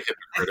off very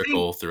I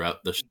think hypocritical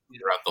throughout the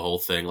whole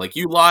thing. Like,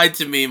 you lied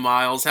to me,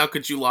 Miles. How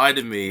could you lie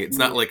to me? It's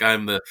not yeah, like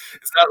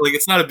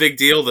it's not a big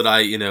deal that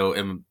I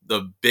am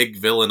the big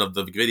villain of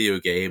the video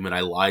game and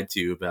I lied to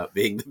you about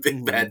being the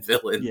big mhm, bad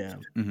villain. yeah.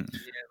 Mhm.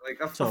 Yeah, like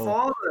of So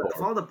all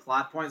the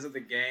plot points of the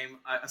game,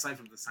 aside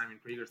from the Simon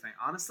Krieger thing,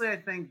 honestly, I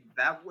think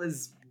that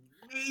was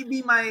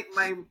maybe my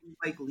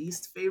like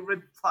least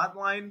favorite plot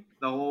line.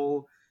 The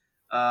whole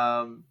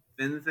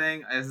Finn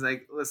thing. I was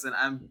like, listen,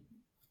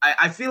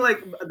 I feel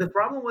like the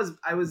problem was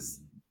I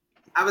was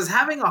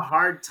having a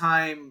hard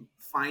time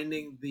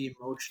finding the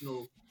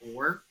emotional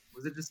core.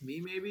 Was it just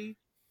me? Maybe.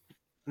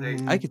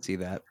 Like, I mhm, could see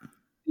that.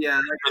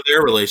 yeah, For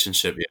their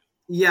relationship, yeah.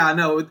 yeah,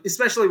 no,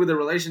 especially with the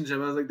relationship.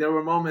 I was like, there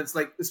were moments,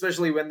 like,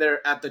 especially when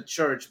they're at the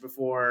church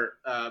before,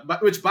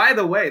 but which, by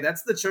the way,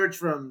 that's the church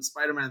from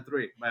Spider-Man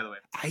 3, by the way.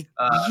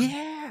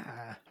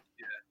 Yeah.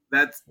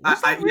 That's,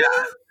 was that yeah,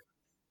 really?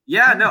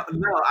 yeah, Oh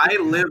no, I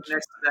gosh. lived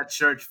next to that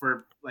church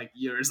for like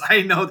years.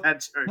 I know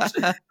that church.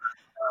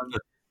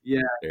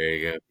 Yeah, There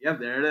you go. yeah,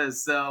 there it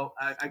is. So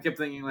I kept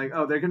thinking like,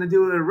 oh, they're gonna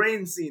do a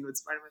rain scene with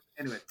Spider-Man.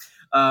 Anyway,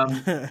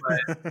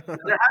 but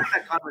they're having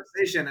that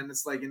conversation, and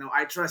it's like,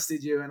 I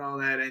trusted you and all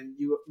that, and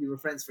we were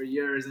friends for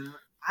years, and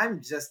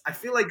I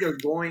feel like you're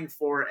going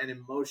for an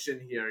emotion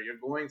here. You're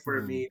going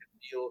for Mhm, me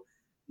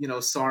to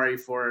feel, sorry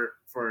for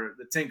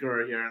the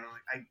Tinkerer here, and I'm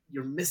like,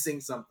 you're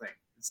missing something.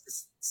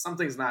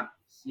 Something's not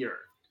here.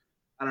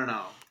 I don't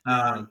know.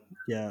 yeah,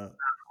 yeah.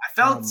 I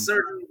felt Um,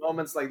 certain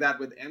moments like that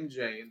with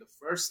MJ in the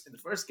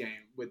first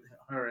game with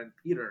her and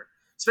Peter,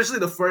 especially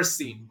the first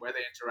scene mhm, where they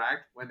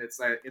interact when it's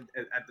like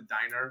at the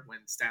diner when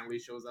Stanley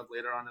shows up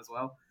later on as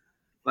well.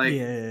 Like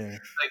yeah.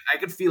 I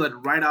could feel it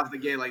right off the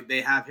gate. Like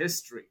they have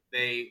history.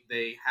 They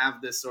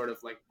have this sort of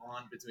like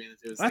bond between the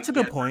two. It's That's like, a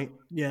good point.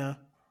 Yeah.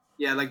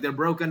 yeah, like they're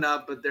broken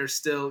up, but they're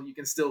still, you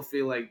can still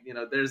feel like,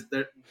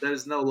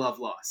 there's no love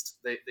lost.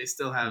 They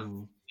still have,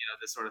 Mhm.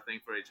 this sort of thing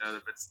for each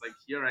other. But it's like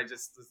here, I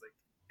just was like,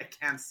 I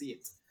can't see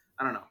it.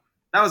 I don't know.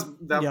 That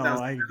Yeah,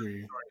 was I the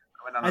agree. story.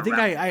 I went on I a think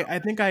rant. I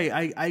think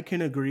I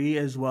can agree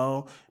as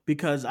well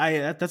because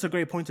that's a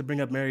great point to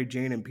bring up Mary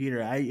Jane and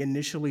Peter. I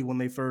initially when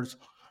they first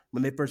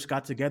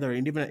got together,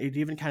 and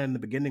even kind of in the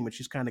beginning when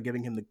she's kind of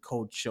giving him the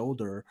cold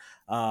shoulder,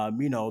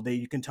 they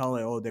you can tell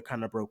like, oh, they're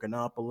kind of broken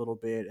up a little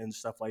bit and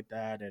stuff like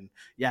that. And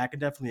yeah, I can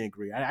definitely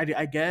agree.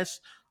 I guess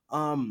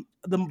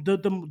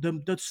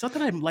the stuff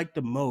that I liked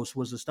the most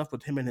was the stuff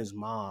with him and his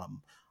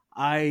mom.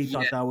 I Yeah.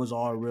 thought that was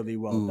all really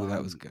well Ooh, done.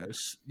 that was good.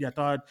 Yeah, I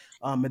thought,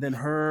 and then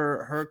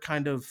her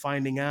kind of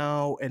finding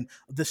out, and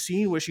the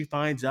scene where she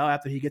finds out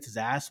after he gets his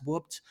ass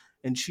whooped,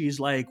 and she's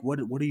like, "What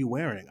are you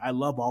wearing?" I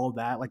love all of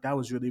that. Like that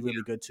was really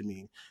good to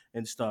me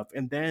and stuff.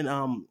 And then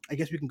I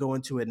guess we can go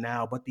into it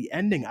now. But the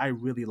ending I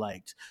really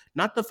liked.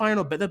 Not the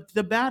final, but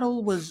the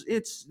battle was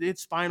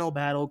it's final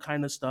battle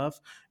kind of stuff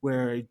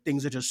where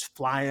things are just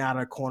flying out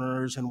of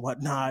corners and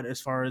whatnot. As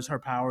far as her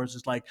powers,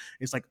 it's like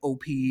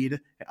OP'd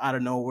out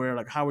of nowhere.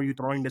 Like, how are you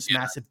throwing this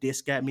massive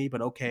disc at me?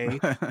 But okay.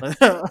 Yeah,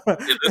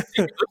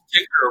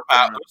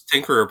 those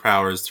Tinkerer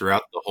powers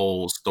throughout the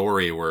whole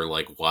story were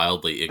like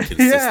wildly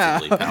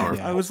inconsistently powerful.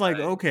 I was like,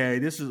 okay,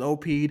 this is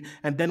OP'd.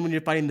 And then when you're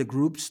fighting the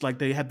groups, like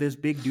they have this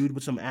big dude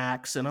with some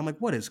axe, and I'm like,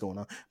 what is going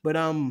on? But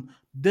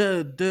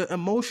the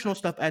emotional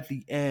stuff at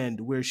the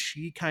end where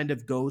she kind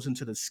of goes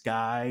into the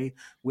sky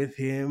with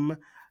him,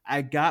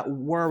 I got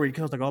worried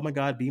because I was like, oh my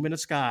god, beam in the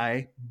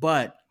sky.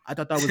 But I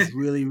thought that was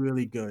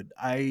really good.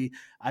 I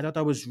thought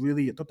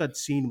I thought that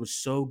scene was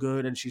so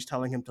good, and she's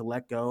telling him to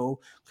let go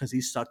because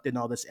he sucked in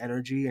all this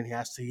energy and he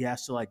has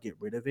to like get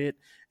rid of it.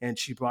 And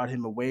she brought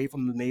him away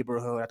from the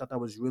neighborhood. I thought that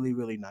was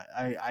really nice.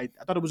 I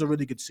thought it was a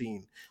really good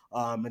scene.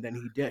 And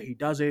then he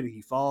does it.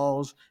 He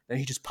falls. Then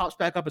he just pops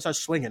back up and starts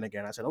swinging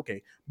again. I said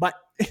okay, but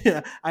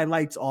I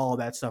liked all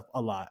that stuff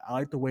a lot. I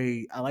like the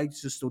way I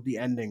liked just the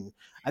ending.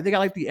 I think I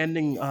like the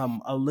ending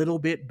a little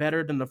bit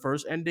better than the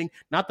first ending.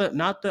 Not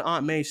the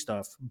Aunt May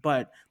stuff,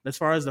 but as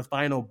far as the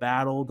final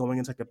battle going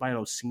into like the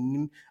final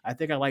scene, I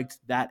think I liked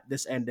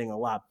this ending a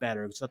lot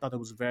better because I thought it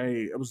was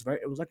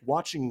like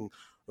watching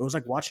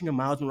a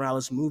Miles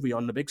Morales movie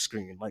on the big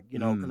screen, like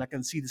because I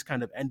can see this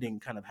kind of ending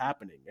kind of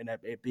happening and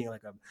it being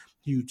like a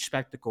huge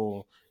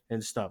spectacle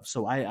and stuff.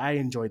 So I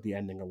enjoyed the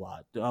ending a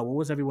lot. What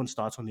was everyone's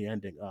thoughts on the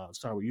ending?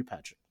 Start with you,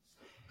 Patrick.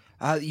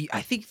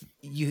 I think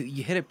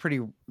you hit it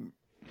pretty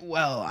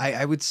well.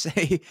 I would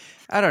say,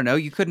 I don't know,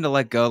 you couldn't have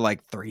let go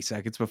like 3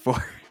 seconds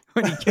before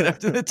when you get up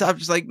to the top,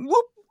 just like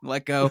whoop,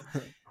 let go,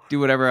 do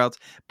whatever else.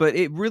 But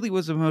it really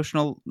was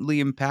emotionally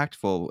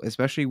impactful,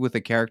 especially with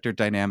a character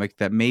dynamic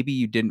that maybe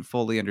you didn't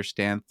fully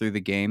understand through the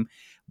game.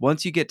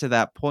 Once you get to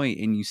that point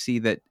and you see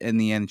that in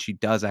the end she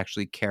does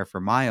actually care for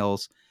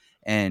Miles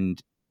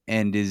and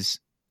is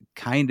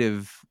kind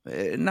of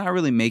not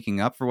really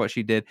making up for what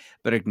she did,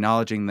 but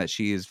acknowledging that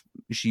she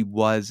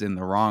was in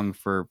the wrong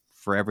for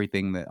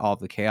everything, that all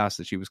the chaos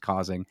that she was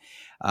causing.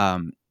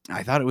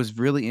 I thought it was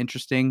really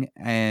interesting,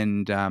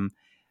 and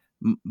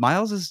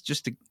Miles is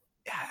just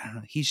I don't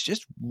know, he's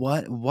just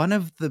one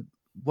of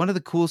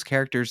the coolest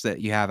characters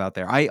that you have out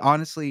there. I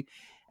honestly,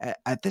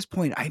 at this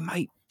point, I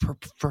might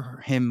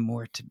prefer him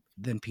more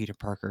than Peter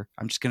Parker.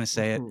 I'm just gonna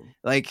say it.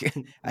 Like,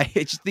 I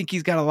just think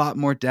he's got a lot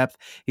more depth.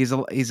 He's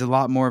a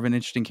lot more of an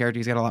interesting character.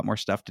 He's got a lot more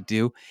stuff to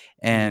do.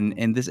 And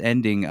in this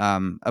ending,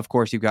 of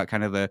course, you've got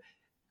kind of the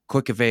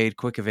quick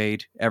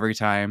evade every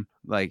time.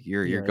 Like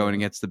you're going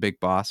against the big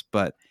boss,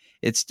 but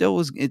it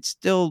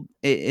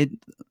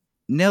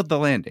nailed the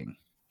landing.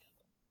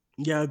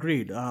 Yeah,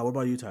 agreed. What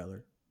about you,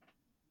 Tyler?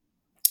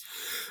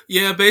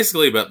 Yeah,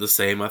 basically about the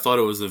same. I thought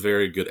it was a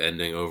very good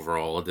ending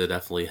overall. It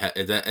definitely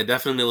it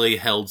definitely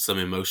held some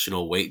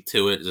emotional weight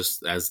to it.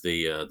 Just as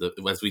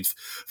as we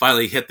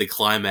finally hit the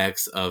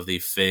climax of the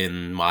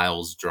Finn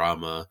Miles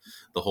drama,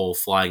 the whole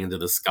flying into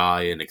the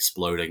sky and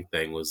exploding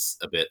thing was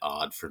a bit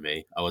odd for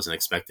me. I wasn't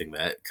expecting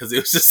that because it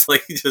was just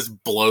like he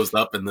just blows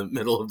up in the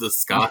middle of the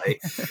sky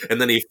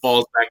and then he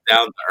falls back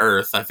down to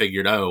Earth. I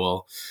figured, oh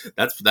well,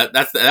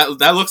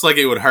 that looks like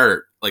it would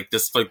hurt. Like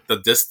just like the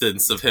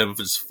distance of him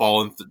just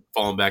falling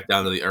back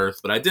down to the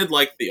earth. But I did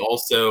like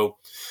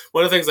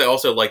one of the things I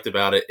also liked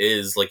about it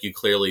is like you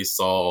clearly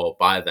saw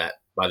by that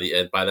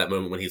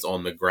moment when he's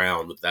on the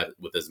ground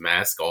with his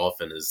mask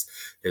off and his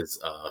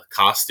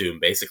costume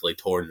basically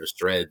torn to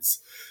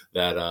shreds,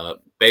 that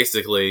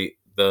basically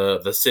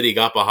the city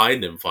got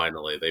behind him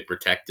finally. They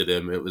protected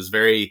him. It was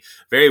very,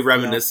 very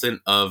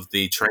reminiscent of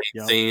the train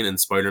scene in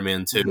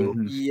Spider-Man 2.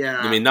 Mm-hmm. Yeah.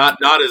 I mean, not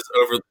as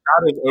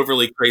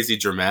overly crazy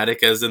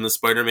dramatic as in the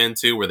Spider-Man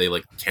 2 where they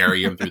like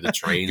carry him through the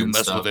train You and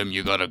mess stuff. with him,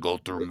 you gotta go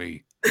through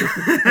me.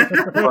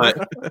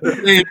 But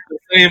the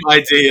same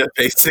idea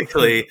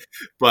basically,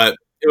 but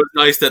it was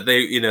nice that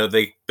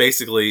they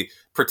basically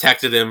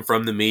protected him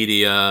from the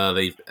media.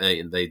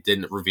 They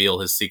didn't reveal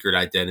his secret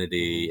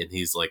identity, and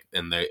he's like,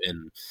 and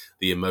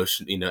the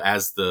emotion,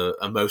 as the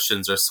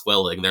emotions are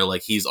swelling, they're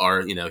like, he's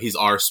our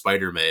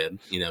Spider-Man.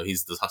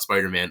 He's the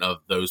Spider-Man of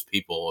those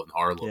people in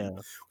Harlem,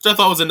 which I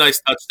thought was a nice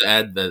touch to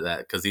add that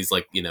because he's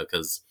like,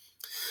 because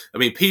I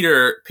mean,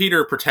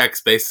 Peter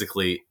protects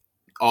basically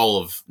all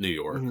of New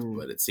York,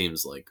 but it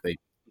seems like they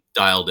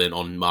dialed in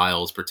on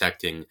Miles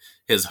protecting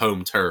his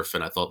home turf,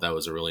 and I thought that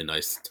was a really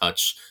nice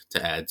touch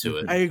to add to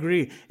it. I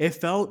agree. It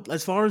felt,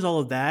 as far as all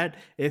of that,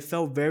 it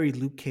felt very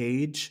Luke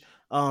Cage.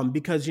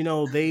 because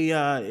they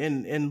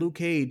in Luke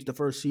Cage the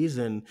first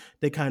season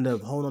they kind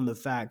of hone on the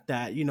fact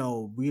that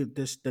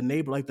the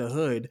neighbor, like the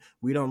hood,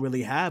 we don't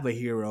really have a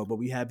hero, but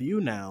we have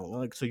you now,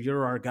 like, so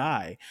you're our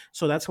guy.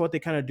 So that's what they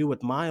kind of do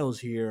with Miles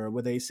here,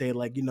 where they say,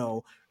 like,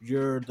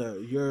 you're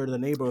the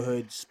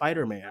neighborhood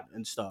Spider-Man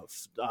and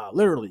stuff,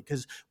 literally.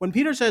 Because when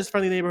Peter says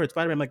friendly neighborhood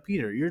Spider-Man, I'm like,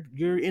 Peter,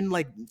 you're in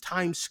like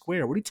Times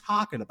Square. What are you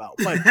talking about?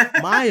 But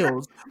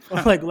Miles,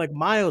 like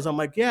Miles, I'm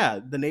like, yeah,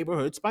 the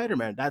neighborhood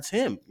Spider-Man, that's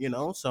him.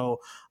 So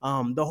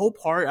the whole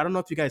part, I don't know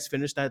if you guys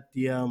finished that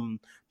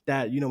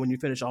when you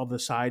finish all the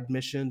side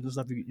missions and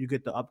stuff, you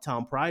get the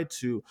Uptown Pride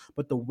too.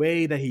 But the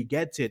way that he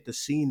gets it, the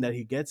scene that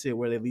he gets it,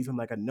 where they leave him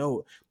like a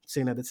note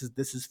saying that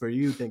this is for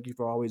you. Thank you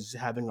for always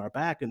having our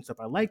back and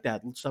stuff. I like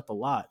that stuff a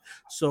lot.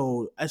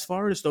 So as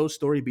far as those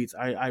story beats,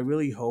 I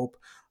really hope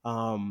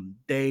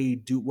they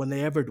do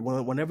whenever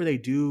they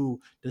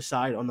do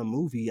decide on the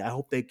movie. I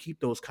hope they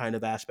keep those kind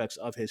of aspects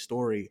of his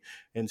story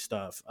and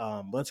stuff.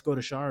 Let's go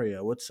to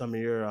Sharia. What's some of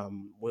your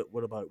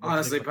what about what do you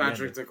Honestly, think about the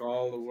Patrick took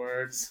all the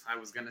words I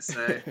was gonna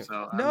say.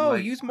 So No,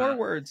 use more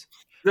words.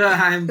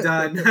 I'm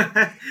done.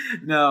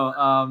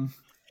 No.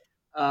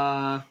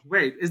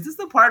 Wait, is this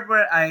the part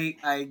where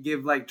I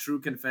give like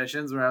true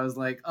confessions where I was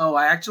like, oh,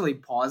 I actually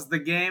paused the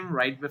game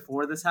right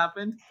before this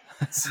happened?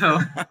 So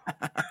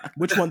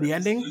Which one, the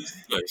ending?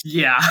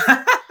 Yeah.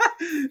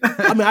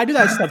 I mean, I do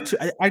that stuff too.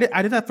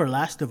 I did that for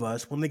Last of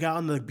Us when they got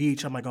on the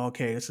beach. I'm like,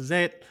 okay, this is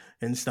it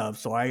and stuff.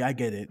 So I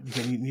get it.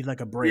 You need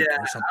like a break Yeah,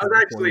 or something. I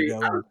was before you actually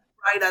go I in. was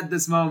right at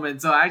this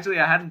moment. So actually,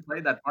 I hadn't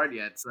played that part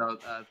yet. So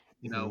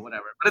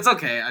whatever. But it's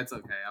okay. It's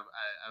okay.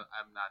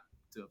 I'm not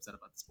too upset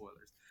about the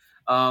spoilers.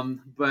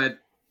 But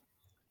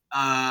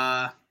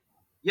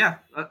yeah.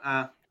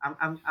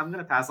 I'm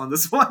gonna pass on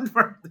this one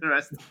for the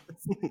rest of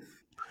this.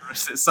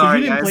 So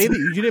Sorry, you didn't guys.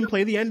 you didn't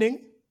play the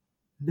ending?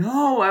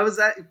 No, I was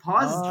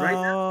paused right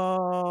now.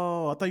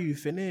 Oh, I thought you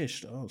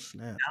finished. Oh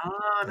snap!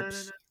 No.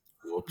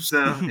 Oops.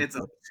 So it's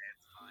okay.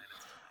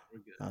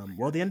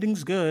 Well, the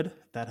ending's good.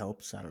 That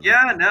helps. I don't know.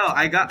 Yeah, no,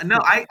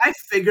 I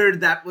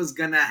figured that was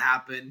gonna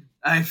happen.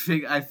 I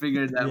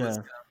figured that was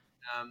Yeah.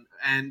 coming.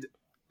 And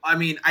I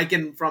mean, I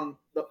can, from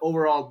the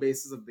overall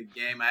basis of the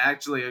game, I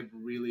actually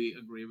really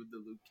agree with the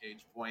Luke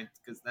Cage point,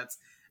 because that's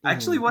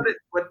actually Mhm. what it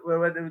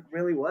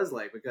really was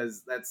like,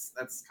 because that's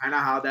kind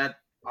of how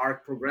that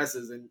arc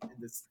progresses in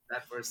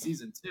that first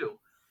season too.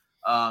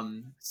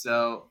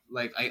 So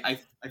like I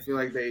feel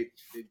like they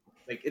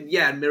like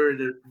yeah,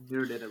 mirrored it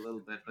a little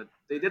bit, but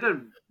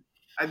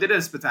I did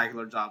a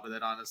spectacular job with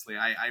it. Honestly,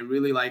 I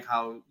really like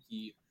how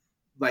he,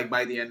 like,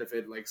 by the end of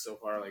it, like so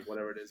far, like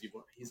whatever it is,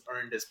 he's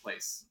earned his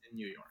place in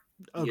New York.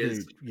 He Okay.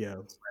 is. Yeah.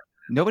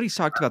 Nobody's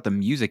talked about the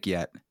music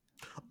yet.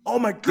 Oh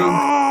my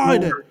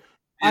god!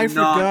 I did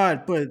not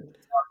forgot, but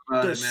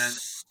about the it, man.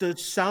 the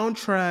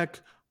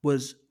soundtrack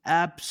was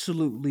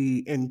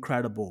absolutely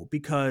incredible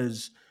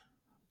because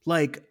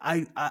like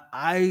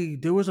I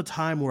there was a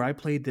time where I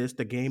played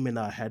the game in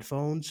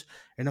headphones,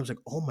 and I was like,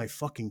 oh my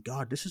fucking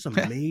god, this is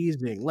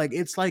amazing. Like,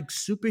 it's like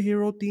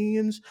superhero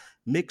themes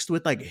mixed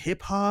with like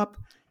hip hop,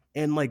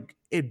 and like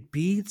it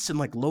beats and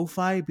like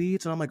lo-fi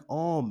beats, and I'm like,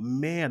 oh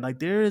man, like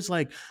there is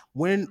like,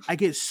 when I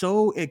get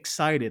so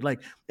excited,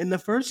 like in the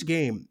first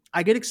game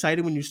I get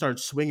excited when you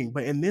start swinging,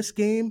 but in this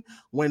game,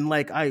 when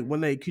they,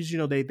 because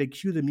they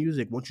cue the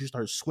music once you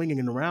start swinging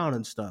and around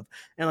and stuff,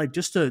 and like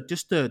just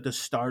the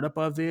startup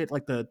of it,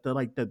 like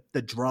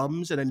the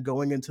drums and then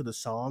going into the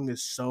song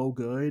is so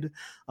good.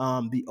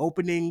 The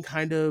opening,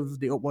 kind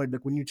of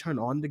like when you turn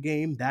on the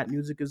game, that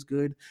music is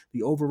good.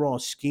 The overall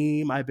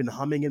scheme, I've been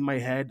humming in my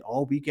head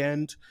all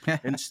weekend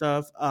and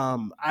stuff.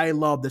 I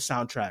love the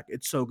soundtrack.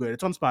 It's so good.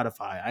 It's on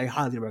Spotify. I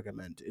highly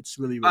recommend. It's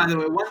really, By really the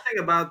way, good. one thing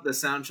about the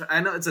soundtrack,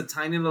 I know it's a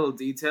tiny little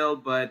detail,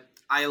 but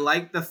I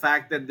like the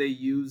fact that they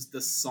used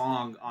the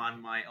song "On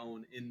My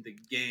Own" in the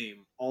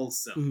game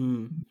also,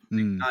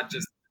 not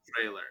just the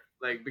trailer.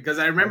 Like, because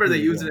I remember they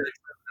used it in the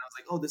trailer, and I was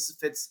like, "Oh, this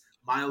fits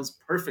Miles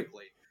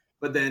perfectly."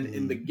 But then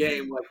in the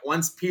game, like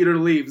once Peter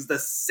leaves, the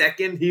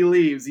second he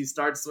leaves, he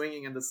starts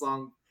swinging, and the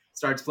song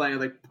starts playing. I'm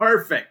like,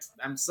 perfect.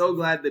 I'm so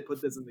glad they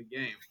put this in the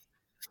game.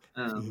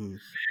 Do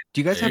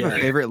you guys have a Yeah.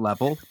 favorite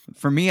level?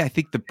 For me, I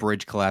think the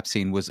bridge collapse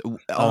scene was,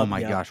 oh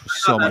my gosh,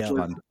 was so much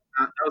fun.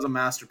 That was a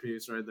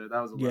masterpiece right there.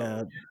 That was a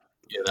level.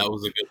 Yeah, that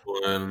was a good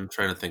one. I'm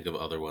trying to think of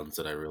other ones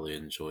that I really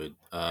enjoyed.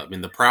 I mean,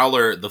 the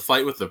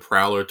fight with the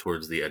Prowler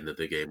towards the end of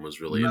the game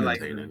was really I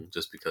like entertaining,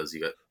 just because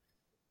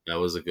that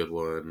was a good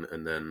one.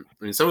 And then,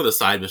 I mean, some of the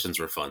side missions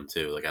were fun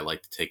too. Like, I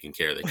liked taking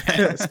care of the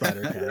cat.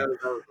 Spider Cat.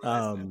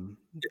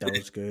 That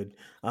was good.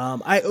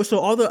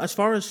 As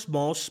far as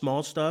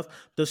small stuff,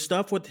 the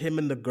stuff with him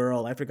and the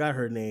girl, I forgot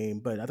her name,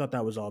 but I thought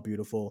that was all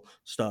beautiful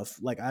stuff.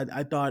 Like,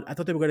 I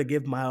thought they were gonna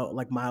give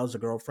Miles a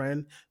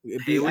girlfriend. I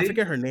Haley?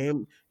 forget her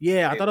name.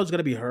 Yeah, I thought it was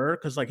gonna be her,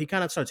 because like he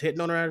kind of starts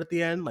hitting on her at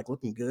the end, like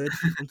looking good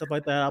and stuff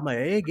like that. I'm like,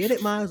 hey, get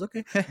it, Miles,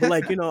 okay. But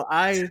like,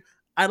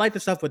 I like the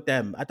stuff with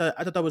them. I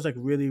thought that was like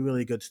really,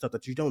 really good stuff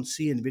that you don't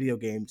see in video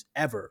games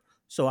ever.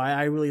 So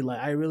I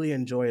really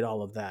enjoyed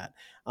all of that.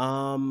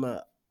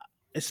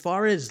 As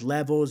far as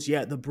levels,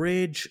 yeah, the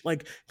bridge,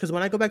 like, because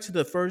when I go back to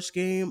the first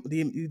game,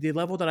 the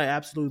level that I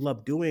absolutely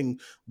love doing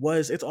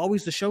was it's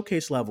always the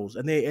showcase levels,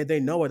 and they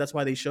know it. That's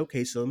why they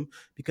showcase them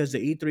because the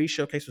E3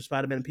 showcase for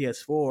Spider-Man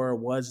PS4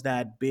 was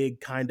that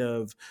big kind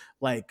of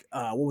like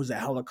what was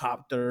that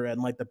helicopter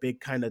and like the big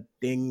kind of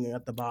thing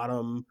at the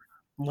bottom,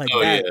 like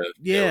Oh yeah, that.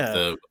 yeah, with Yeah,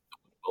 the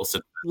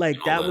Wilson and like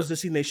all that that. was the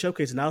scene they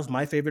showcased, and that was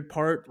my favorite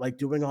part. Like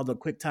doing all the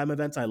quick time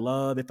events, I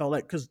love. It felt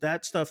like because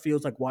that stuff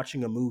feels like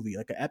watching a movie,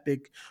 like an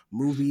epic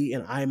movie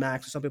in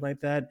IMAX or something like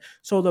that.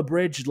 So the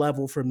bridge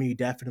level for me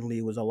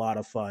definitely was a lot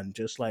of fun.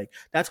 Just like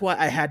that's why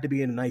I had to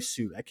be in a nice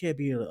suit. I can't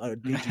be in a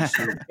dingy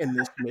suit in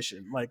this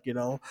mission. Like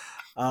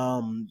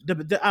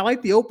I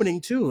like the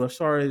opening too, as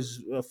far as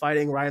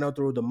fighting Rhino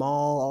through the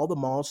mall, all the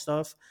mall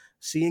stuff.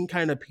 Seeing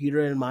kind of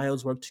Peter and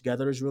Miles work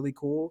together is really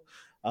cool.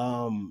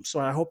 So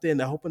I hope in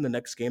the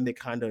next game they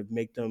kind of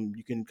make them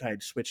you can kind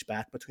of switch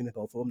back between the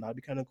both of them. That'd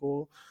be kind of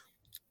cool.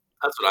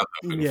 That's what I'm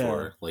hoping Yeah.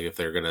 for. Like if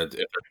they're gonna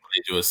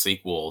do a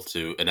sequel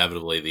to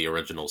inevitably the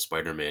original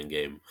Spider-Man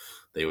game,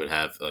 they would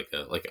have like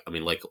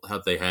how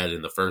they had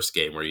in the first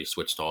game where you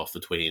switched off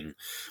between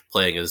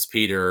playing as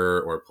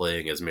Peter or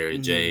playing as Mary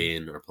Mhm.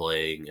 Jane or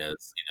playing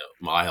as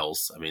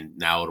Miles. I mean,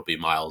 now it'll be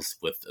Miles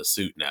with a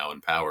suit now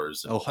and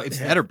powers and Oh, it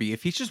Yeah. better be.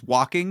 If he's just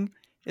walking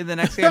in the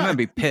next game, I'm gonna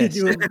be Could pissed.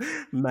 you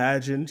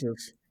imagine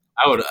just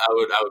I would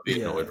be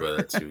annoyed yeah. by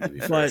that too. To be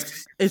fair, But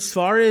as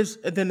far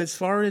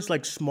as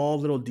like small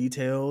little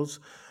details,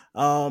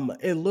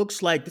 it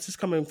looks like this is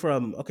coming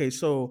from okay,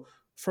 so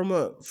from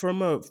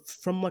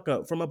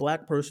a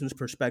black person's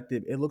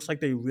perspective, it looks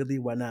like they really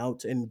went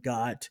out and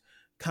got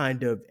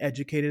kind of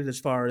educated as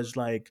far as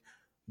like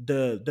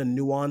the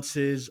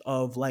nuances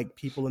of like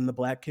people in the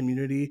black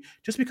community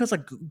just because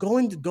like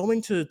going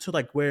to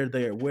like where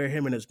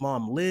him and his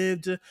mom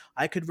lived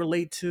I could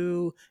relate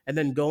to, and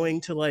then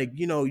going to like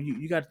you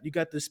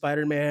got the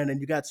Spider-Man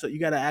and you got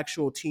an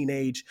actual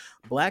teenage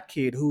black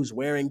kid who's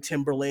wearing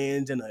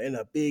Timberlands and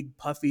a big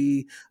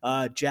puffy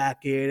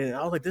jacket, and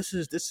I was like this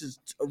is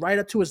right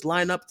up to his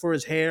lineup for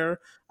his hair.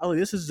 I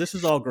was like this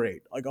is all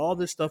great, like all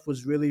this stuff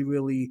was really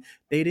really,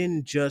 they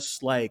didn't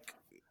just like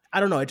I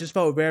don't know. It just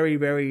felt very,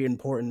 very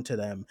important to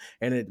them,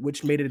 and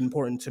which made it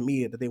important to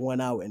me that they went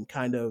out and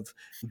kind of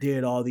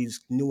did all these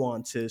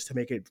nuances to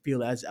make it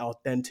feel as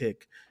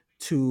authentic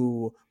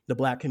to the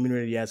black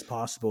community as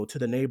possible, to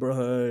the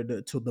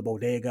neighborhood, to the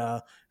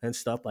bodega and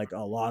stuff. Like a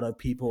lot of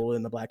people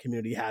in the black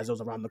community has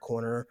those around the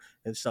corner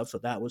and stuff. So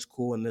that was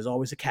cool. And there's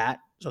always a cat,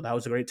 so that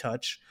was a great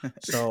touch.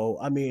 So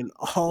I mean,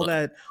 all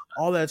that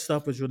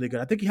stuff was really good.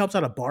 I think he helps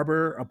out a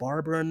barber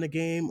in the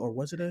game, or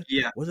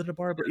Yeah. was it a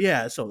barber?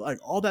 Yeah. So like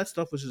all that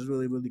stuff was just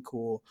really really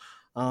cool.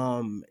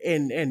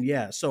 And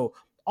yeah. So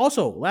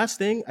also last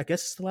thing, I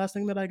guess it's the last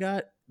thing that I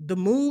got. The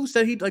moves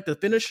that he like the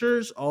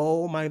finishers.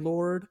 Oh my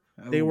lord,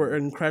 they were Oh,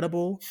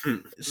 incredible.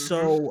 Mm-hmm.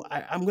 So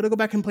I'm gonna go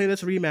back and play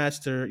this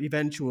remaster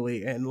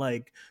eventually, and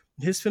like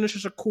his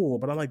finishers are cool,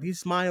 but I'm like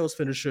these Miles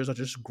finishers are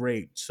just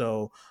great.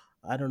 So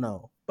I don't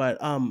know, but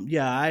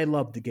yeah, I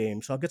love the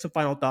game. So I'll get some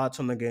final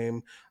thoughts on the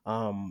game.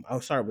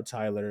 I'll start with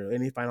Tyler.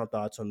 Any final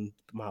thoughts on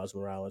Miles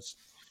Morales?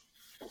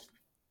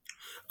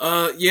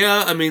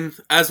 Yeah, I mean,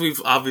 as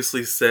we've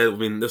obviously said, I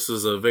mean, this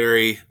is a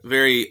very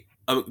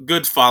a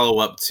good follow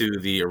up to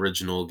the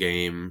original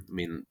game. I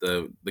mean,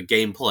 the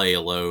gameplay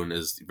alone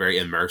is very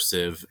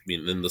immersive. I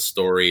mean, then the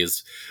story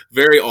is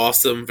very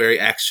awesome, very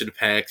action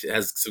packed. It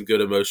has some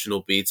good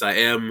emotional beats. I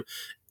am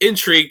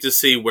intrigued to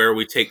see where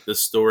we take the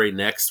story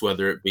next.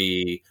 Whether it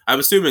be, I'm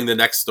assuming the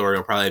next story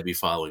will probably be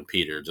following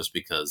Peter, just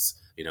because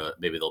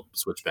maybe they'll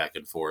switch back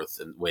and forth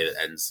and the way it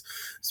ends.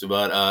 So,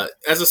 but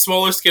as a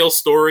smaller scale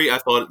story, I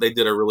thought they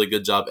did a really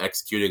good job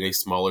executing a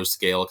smaller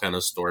scale kind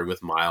of story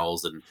with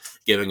Miles and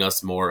giving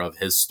us more of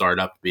his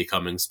startup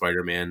becoming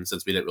Spider-Man.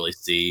 Since we didn't really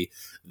see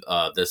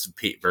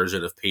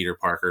version of Peter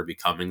Parker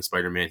becoming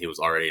Spider-Man, he was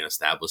already an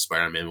established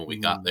Spider-Man when we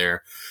got Mhm.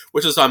 there,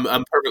 which is I'm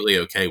perfectly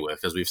okay with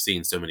because we've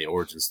seen so many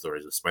origin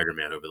stories of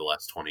Spider-Man over the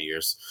last 20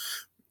 years.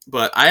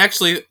 But I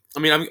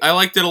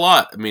liked it a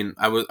lot.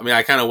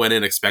 I kind of went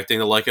in expecting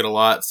to like it a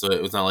lot, so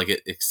it was not like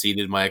it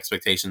exceeded my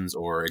expectations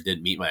or it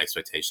didn't meet my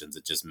expectations.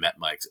 It just met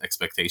my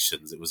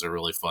expectations. It was a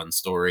really fun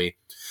story.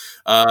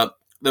 Uh,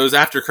 those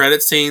after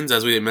credit scenes,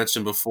 as we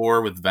mentioned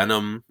before, with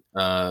Venom,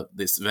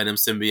 this Venom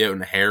symbiote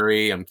and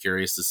Harry. I'm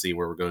curious to see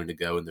where we're going to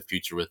go in the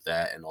future with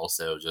that, and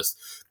also just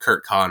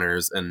Kurt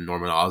Connors and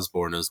Norman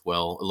Osborn as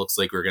well. It looks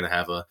like we're going to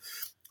have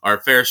our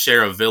fair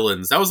share of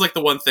villains. That was like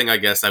the one thing I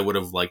guess I would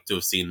have liked to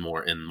have seen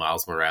more in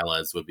Miles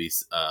Morales would be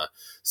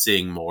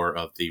seeing more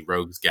of the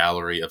rogues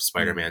gallery of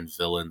Spider-Man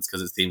villains,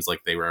 because it seems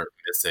like they were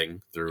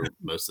missing through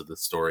most of the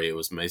story. It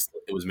was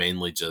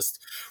mainly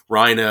just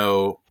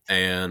Rhino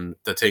and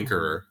the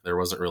Tinkerer. Mhm. There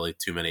wasn't really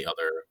too many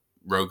other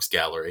rogues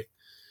gallery.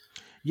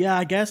 Yeah,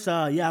 I guess.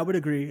 Yeah, I would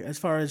agree. As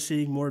far as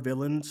seeing more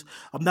villains,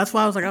 that's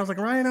why I was like,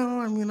 Rhino.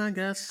 I mean, I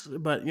guess,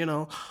 but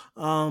yeah,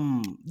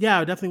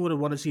 I definitely would have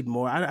wanted to see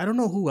more. I don't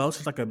know who else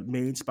is like a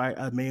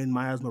main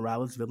Miles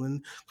Morales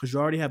villain because you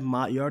already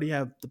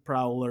have the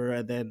Prowler,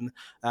 and then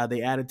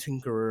they added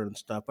Tinkerer and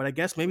stuff. But I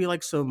guess maybe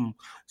like some.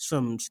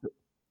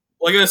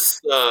 Well, I guess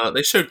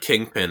they showed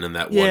Kingpin in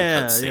that one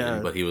Yeah, cutscene, yeah,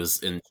 but he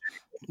was in,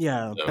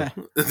 yeah, so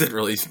it didn't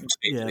really change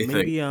yeah. anything.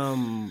 Maybe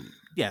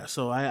yeah.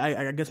 So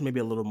I guess maybe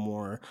a little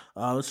more.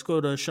 Let's go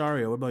to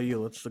Sharia. What about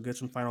you? Let's get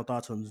some final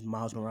thoughts on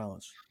Miles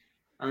Morales.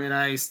 I mean,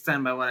 I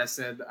stand by what I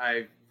said.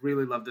 I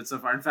really loved it so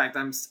far. In fact,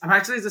 I'm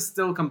actually just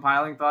still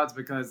compiling thoughts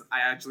because I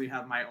actually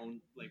have my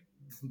own like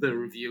the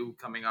review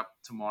coming up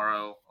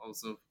tomorrow,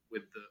 also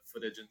with the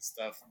footage and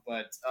stuff.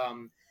 But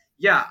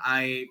yeah,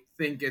 I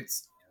think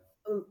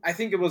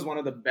it was one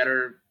of the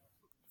better,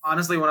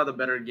 honestly, one of the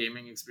better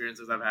gaming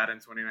experiences I've had in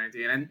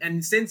 2019.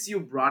 And since you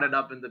brought it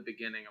up in the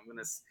beginning, I'm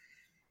gonna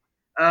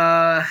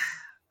I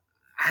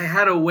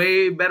had a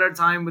way better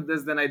time with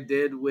this than I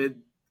did with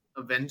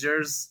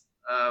Avengers,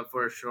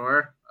 for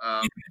sure.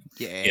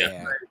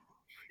 Yeah.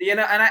 You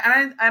know,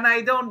 and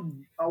I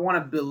don't want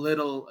to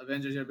belittle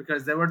Avengers here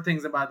because there were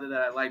things about it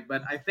that I liked,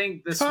 but I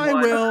think this I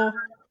one. will.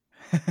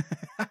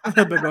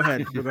 But go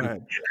ahead. Go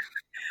ahead.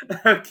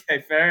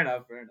 Okay, fair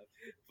enough.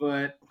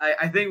 But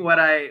I think what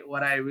I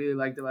really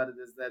liked about it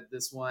is that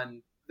this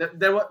one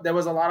there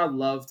was a lot of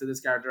love to this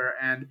character,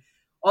 and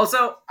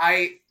also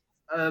I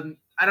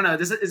don't know,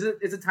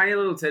 it's a tiny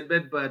little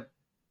tidbit, but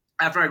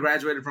after I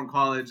graduated from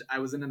college, I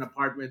was in an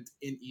apartment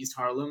in East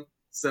Harlem,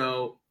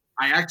 so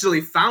I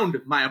actually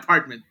found my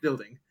apartment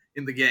building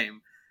in the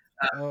game.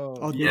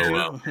 Oh, Yeah, did you?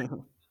 wow.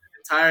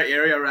 entire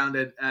area around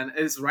it, and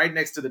it's right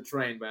next to the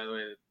train, by the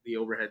way, the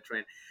overhead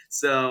train.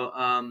 So,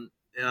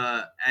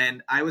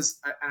 and I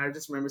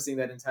just remember seeing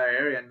that entire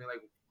area and being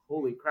like,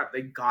 "Holy crap!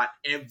 They got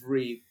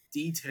every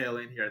detail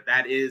in here.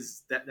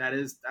 That's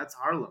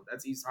Harlem.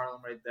 That's East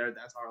Harlem right there.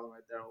 That's Harlem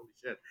right there. Holy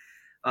shit!"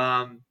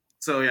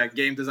 So yeah,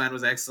 game design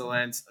was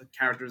excellent.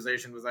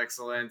 Characterization was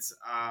excellent.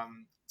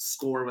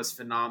 Score was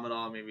phenomenal.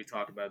 I mean, we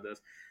talked about this.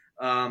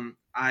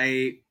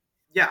 I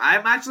Yeah,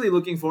 I'm actually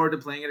looking forward to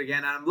playing it again.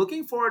 And I'm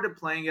looking forward to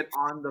playing it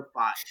on the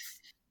 5,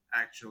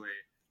 actually.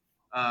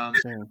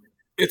 Same.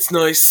 It's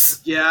nice.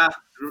 Yeah.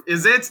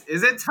 Is it,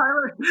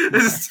 Tyler?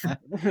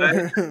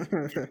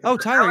 Oh,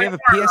 Tyler, you have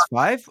a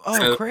PS5? Oh,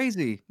 So-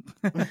 crazy.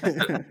 Just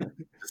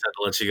had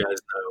to let you guys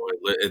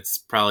know it's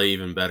probably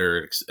even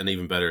better, an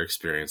even better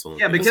experience. On the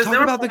Yeah, PS5. because Let's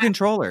talk about the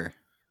controller.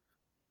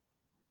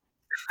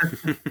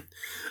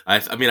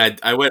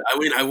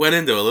 I went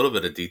into a little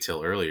bit of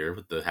detail earlier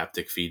with the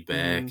haptic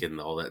feedback and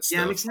all that Yeah,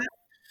 I'm stuff. excited.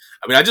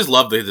 I mean, I just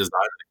love the design of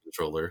the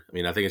controller. I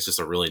mean, I think it's just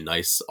a really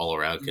nice all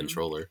around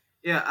controller.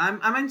 Yeah,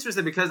 I'm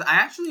interested because I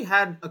actually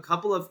had a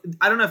couple of,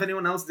 I don't know if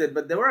anyone else did,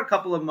 but there were a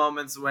couple of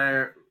moments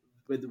where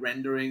with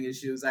rendering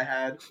issues I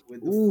had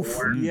with the Oof,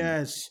 4.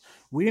 yes.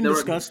 We didn't There were-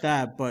 discuss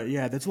that, but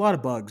yeah, there's a lot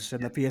of bugs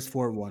in the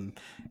PS4 one.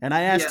 And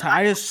I Yeah,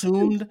 I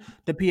assumed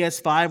the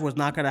PS5 was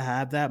not gonna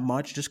have that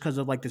much just because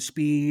of like the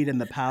speed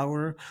and the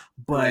power.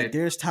 But Right.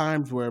 there's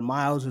times where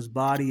Miles's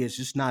body is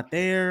just not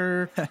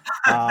there.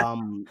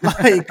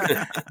 Like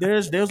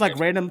there's like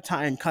random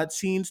time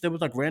cutscenes. There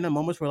was like random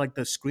moments where like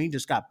the screen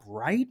just got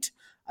bright.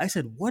 I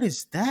said, "What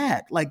is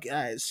that?" Like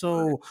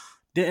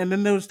and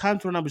then there was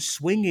times when I was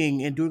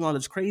swinging and doing all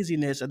this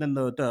craziness, and then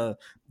the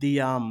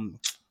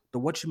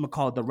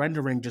whatchamacallit, the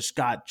rendering just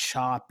got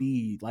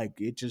choppy.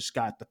 Like it just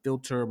got, the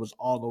filter was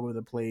all over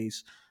the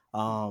place.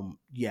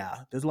 Yeah,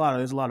 there's a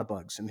lot of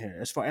bugs in here.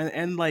 As far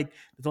and like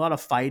there's a lot of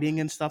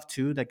fighting and stuff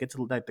too that gets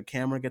like the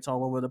camera gets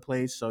all over the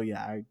place. So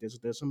yeah, there's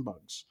some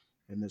bugs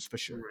in this for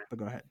sure. Right. But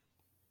go ahead.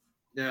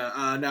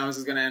 Yeah, now I was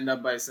just going to end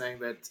up by saying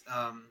that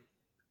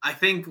I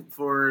think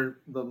for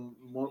the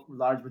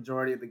large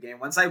majority of the game,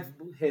 once I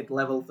hit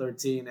level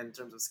 13 in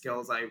terms of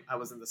skills, I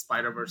was in the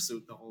Spider-Verse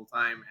suit the whole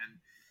time.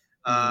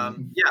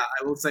 And yeah,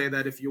 I will say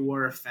that if you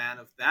were a fan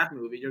of that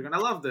movie, you're going to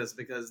love this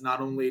because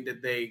not only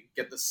did they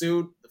get the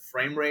suit, the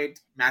frame rate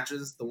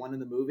matches the one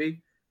in the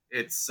movie.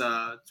 It's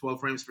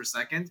 12 frames per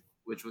second,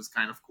 which was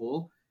kind of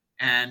cool.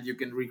 And you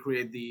can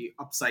recreate the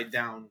upside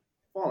down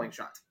falling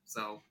shot.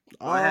 So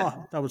go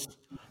ahead. That was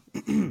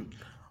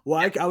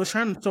well, I was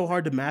trying so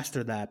hard to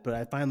master that, but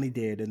I finally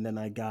did, and then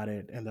I got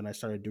it, and then I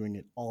started doing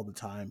it all the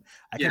time.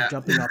 I kept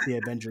jumping off the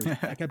Avengers.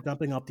 I kept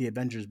jumping off the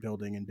Avengers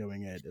building and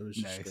doing it. It was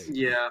just great.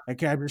 Yeah.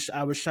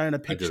 I was trying to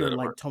that picture at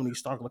like work. Tony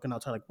Stark looking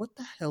outside, like, what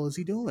the hell is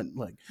he doing?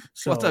 Like,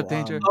 so What's up,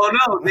 Danger? Oh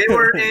no, they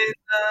were in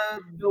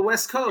the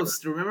West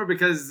Coast. Remember,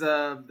 because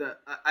I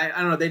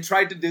don't know, they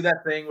tried to do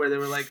that thing where they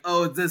were like,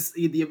 "Oh,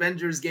 the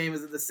Avengers game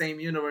is in the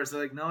same universe."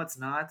 They're like, "No, it's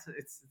not.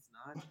 It's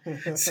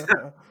not." So,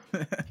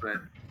 but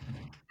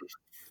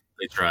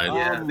They tried.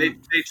 yeah, they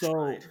so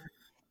tried.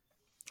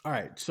 all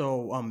right,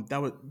 so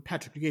that was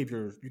Patrick. You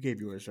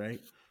gave yours, right?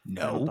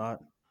 Final No.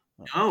 thought.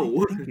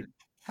 No. I think you-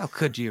 How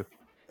could you?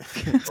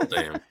 Oh,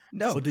 damn.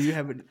 No. So do you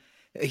have it?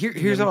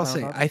 Here's have what I'll any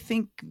say. final I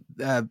think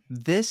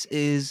this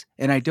is,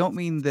 and I don't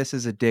mean this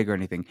as a dig or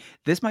anything.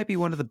 This might be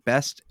one of the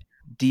best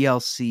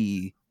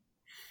DLC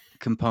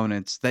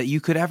components that you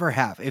could ever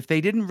have. If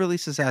they didn't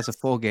release this as a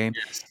full game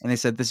and they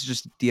said this is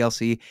just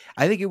DLC,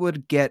 I think it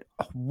would get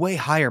way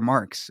higher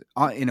marks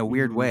in a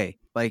weird way.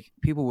 Like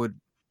people would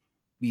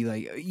be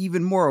like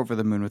even more over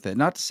the moon with it.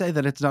 Not to say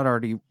that it's not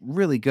already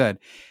really good.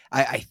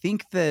 I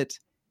think that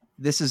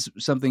this is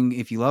something,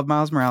 if you love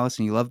Miles Morales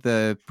and you love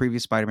the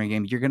previous Spider-Man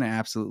game, you're going to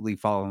absolutely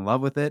fall in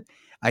love with it.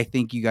 I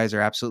think you guys are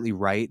absolutely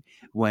right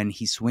when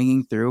he's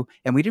swinging through.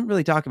 And we didn't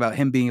really talk about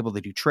him being able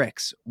to do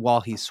tricks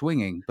while he's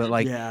swinging, but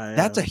like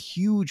that's a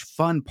huge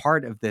fun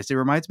part of this. It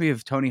reminds me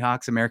of Tony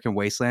Hawk's American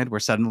Wasteland, where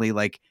suddenly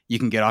like you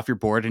can get off your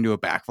board and do a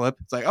backflip.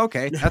 It's like,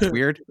 okay, that's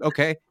weird.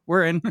 Okay,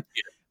 we're in.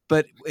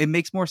 But it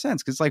makes more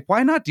sense because like,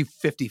 why not do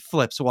 50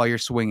 flips while you're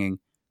swinging?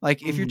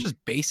 Like if you're just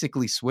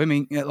basically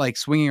swimming, like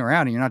swinging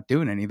around and you're not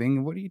doing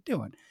anything, what are you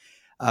doing?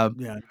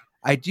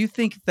 I do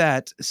think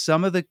that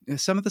some of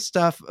the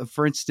stuff,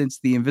 for instance,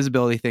 the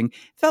invisibility thing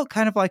felt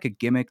kind of like a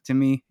gimmick to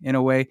me in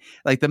a way.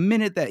 Like the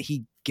minute that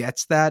he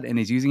gets that and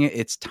is using it,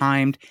 it's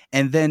timed.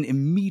 And then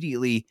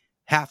immediately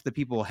half the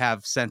people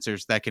have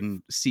sensors that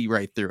can see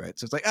right through it.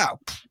 So it's like, oh,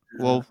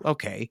 well,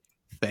 okay.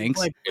 Thanks.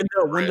 Like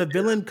when the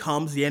villain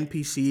comes, the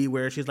NPC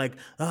where she's like,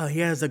 "Oh,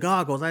 he has the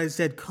goggles." I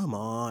said, "Come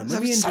on,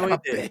 let me enjoy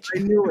it." I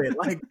knew it,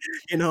 like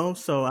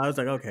So I was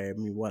like, "Okay, I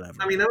mean, whatever."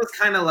 I mean, that was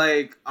kind of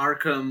like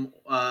Arkham,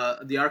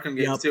 the Arkham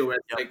games too, where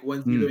it's like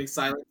when you're doing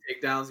silent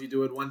takedowns, you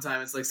do it one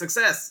time, it's like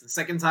success. The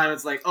second time,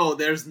 it's like, oh,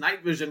 there's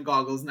night vision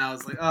goggles now.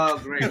 It's like, oh,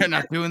 great, you're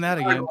not doing that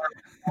again.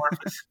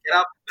 Get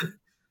up.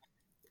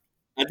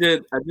 I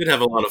did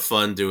have a lot of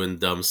fun doing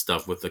dumb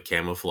stuff with the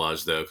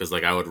camouflage though, because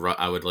like I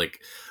would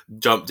like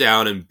jump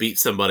down and beat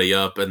somebody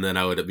up, and then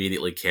I would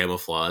immediately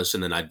camouflage,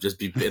 and then I'd just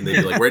be and they'd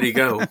be like, "Where do you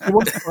go?" It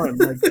was fun,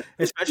 like,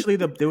 especially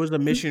there was a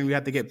mission we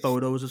had to get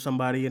photos of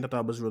somebody, and I thought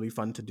it was really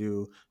fun to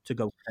do to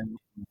go.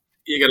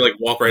 You gotta like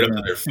walk right up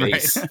to their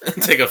face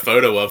and take a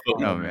photo of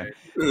them. Oh man.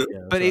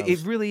 But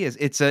it really is.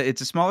 It's a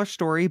smaller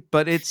story,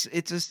 but it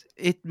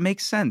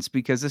makes sense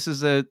because this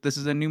is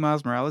a new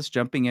Miles Morales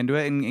jumping into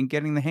it and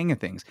getting the hang of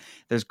things.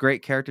 There's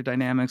great character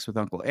dynamics with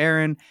Uncle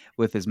Aaron,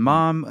 with his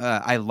mom.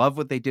 I love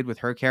what they did with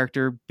her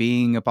character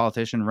being a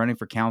politician, running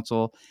for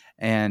council,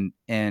 and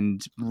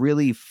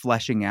really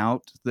fleshing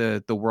out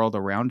the world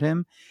around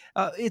him.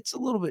 It's a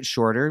little bit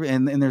shorter,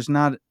 and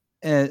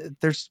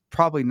there's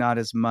probably not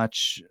as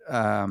much,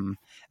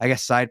 I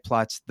guess, side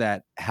plots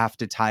that have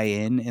to tie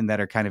in and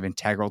that are kind of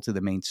integral to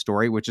the main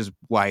story, which is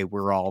why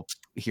we're all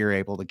here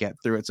able to get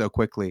through it so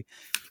quickly.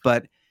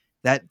 But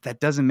that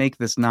doesn't make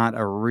this not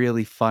a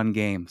really fun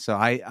game. So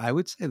I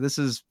would say this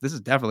is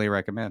definitely a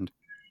recommend.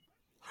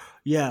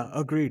 Yeah,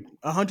 agreed.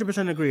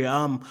 100% agree.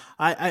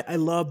 I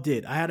loved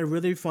it. I had a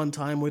really fun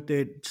time with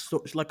it.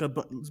 So, like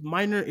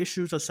minor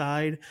issues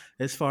aside,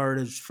 as far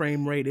as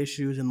frame rate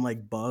issues and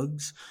like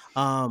bugs,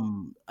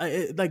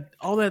 like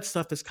all that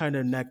stuff is kind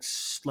of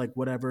next, like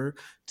whatever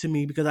to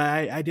me because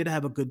I did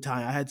have a good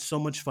time. I had so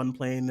much fun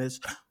playing this.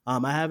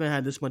 I haven't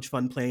had this much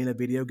fun playing a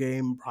video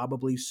game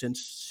probably since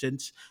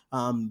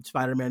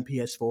Spider-Man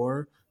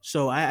PS4.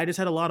 So I just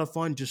had a lot of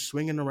fun just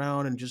swinging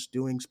around and just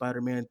doing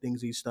Spider-Man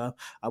thingsy stuff.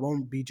 I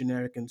won't be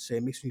generic and say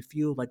it makes me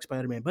feel like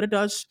Spider-Man, but it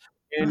does.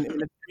 And it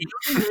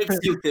makes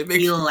you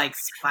feel like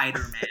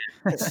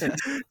Spider-Man.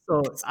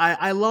 So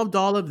I loved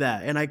all of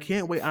that, and I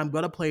can't wait. I'm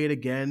gonna play it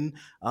again.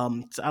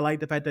 I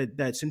like the fact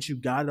that since you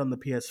got it on the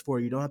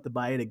PS4, you don't have to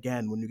buy it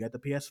again when you get the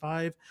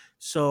PS5.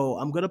 So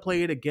I'm gonna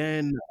play it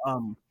again.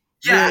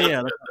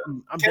 Yeah.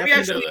 I'm Can we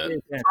actually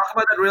talk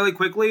about that really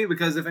quickly?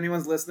 Because if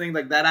anyone's listening,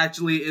 like that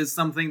actually is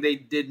something they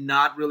did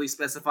not really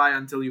specify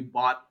until you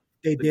bought.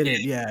 They didn't,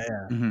 game. yeah.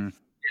 Mm-hmm.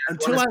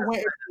 Until I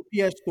went into the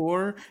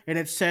PS4 and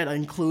it said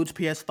includes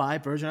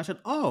PS5 version, I said,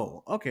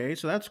 "Oh, okay,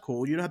 so that's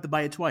cool. You don't have to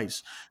buy it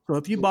twice." So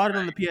if you bought it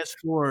on the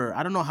PS4,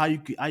 I don't know how you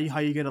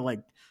get to like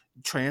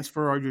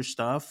transfer all your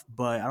stuff,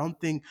 but I don't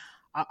think.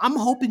 I'm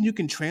hoping you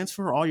can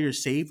transfer all your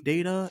save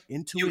data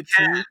into it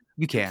too.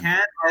 You can.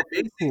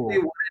 Basically, what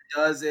it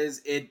does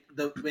is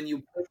when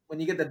you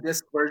get the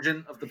disc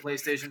version of the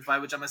PlayStation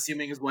 5, which I'm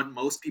assuming is what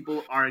most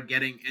people are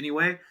getting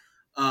anyway.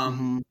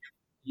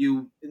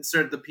 You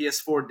insert the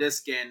PS4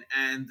 disc in,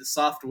 and the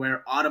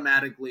software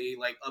automatically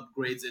like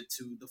upgrades it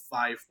to the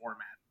 5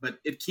 format, but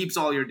it keeps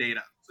all your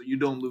data, so you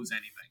don't lose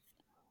anything.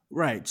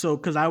 Right. So,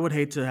 because I would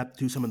hate to have to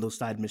do some of those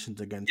side missions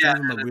again. Yeah,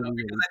 because I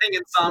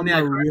think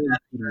Insomniac.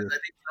 I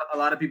think a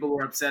lot of people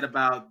were upset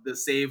about the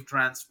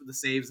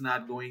saves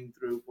not going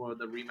through for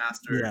the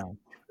remastered. Yeah.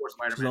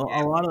 Spider-Man So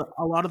game.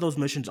 a lot of those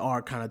missions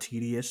are kind of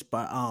tedious,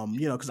 but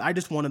because I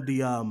just wanted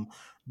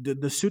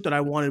the suit that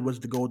I wanted was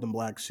the gold and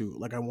black suit.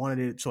 Like I wanted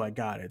it, so I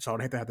got it. So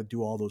I'd have to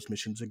do all those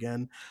missions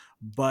again.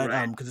 But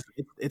because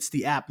it's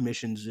the app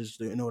missions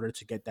in order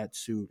to get that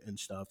suit and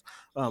stuff.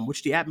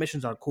 Which the app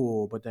missions are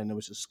cool, but then it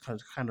was just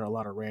kind of a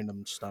lot of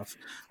random stuff.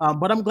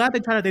 But I'm glad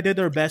they did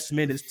their best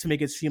minutes to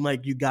make it seem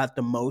like you got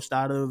the most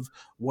out of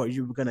what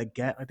you were gonna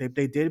get. Like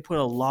they did put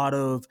a lot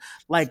of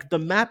like the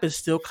map is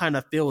still kind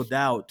of filled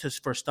out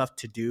just for stuff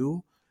to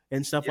do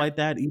and stuff like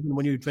that. Even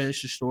when you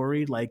finish the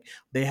story, like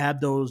they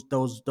have those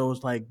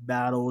like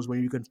battles where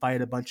you can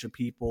fight a bunch of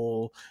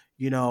people,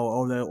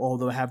 or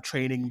they'll have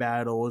training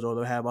battles, or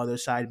they'll have other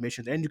side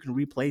missions, and you can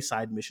replay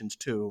side missions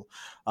too.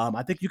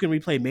 I think you can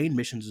replay main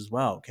missions as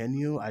well. Can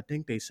you? I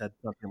think they said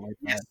something like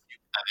that.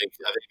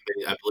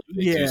 I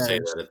believe they do say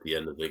that at the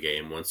end of the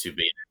game once you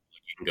beat it.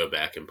 you can go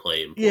back and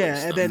play important Yeah, and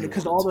stuff then you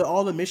because wanted to.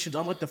 all the missions,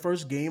 unlike the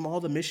first game, all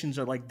the missions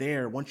are like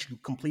there once you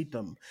complete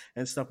them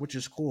and stuff, which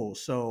is cool.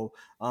 So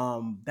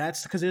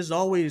that's because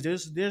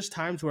there's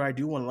times where I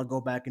do want to go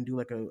back and do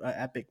like a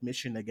epic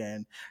mission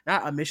again.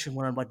 Not a mission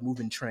where I'm like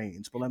moving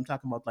trains, but I'm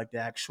talking about like the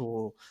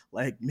actual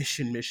like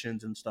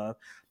missions and stuff.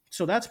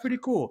 So that's pretty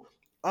cool.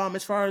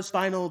 As far as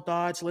final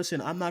thoughts, listen,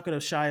 I'm not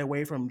gonna shy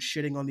away from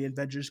shitting on the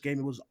Avengers game.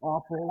 It was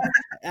awful. I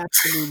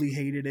absolutely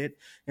hated it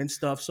and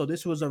stuff. So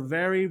this was a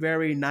very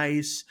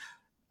nice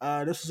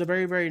this was a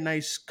very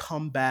nice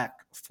comeback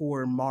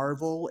for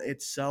Marvel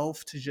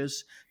itself to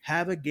just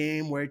have a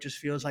game where it just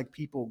feels like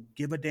people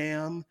give a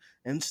damn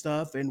and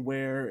stuff, and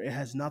where it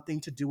has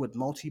nothing to do with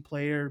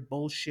multiplayer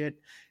bullshit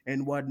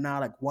and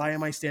whatnot. Like, why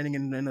am I standing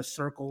in a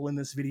circle in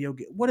this video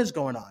game? What is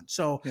going on?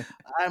 So,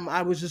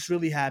 I was just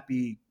really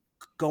happy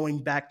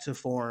going back to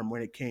form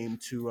when it came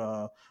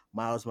to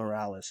Miles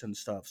Morales and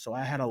stuff. So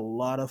I had a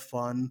lot of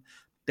fun.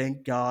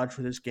 Thank God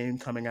for this game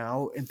coming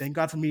out, and thank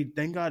God for me.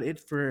 Thank God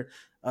for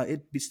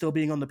it still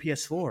being on the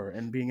PS4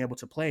 and being able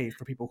to play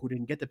for people who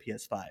didn't get the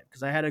PS5,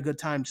 because I had a good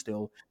time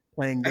still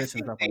playing I this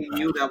and think stuff they like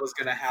knew that. that was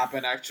gonna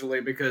happen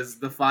actually because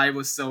the 5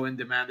 was so in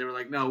demand. They were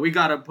like, "No, we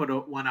gotta put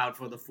one out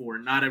for the 4.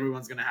 Not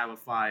everyone's gonna have a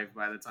 5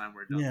 by the time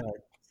we're done." Yeah,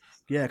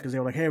 yeah, because they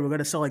were like, "Hey, we're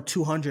gonna sell like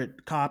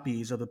 200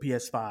 copies of the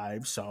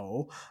PS5,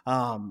 so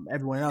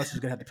everyone else is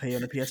gonna have to pay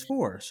on the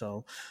PS4."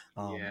 So,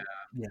 Yeah.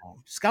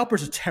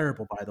 scalpers are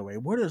terrible, by the way.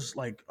 What is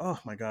like? Oh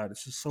my god,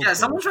 it's just so Yeah, gross.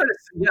 someone tried to.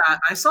 Yeah,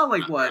 I saw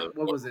like what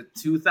was it,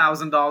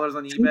 $2,000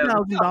 on two eBay? I was like,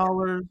 thousand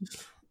dollars,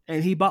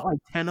 and he bought like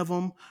 10 of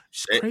them.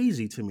 It's It,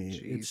 crazy to me.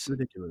 It's Jeez.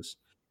 ridiculous.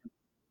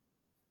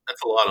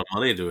 that's a lot of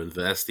money to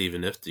invest,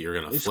 even if you're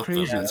gonna It's flip them.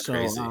 crazy. That's So,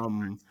 crazy.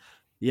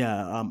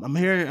 yeah, I'm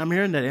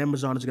hearing that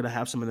Amazon is gonna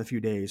have some in a few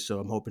days. So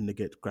I'm hoping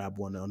to grab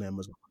one on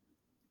Amazon.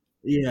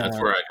 Yeah, That's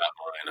where I got mine.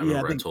 I yeah. I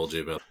remember I think told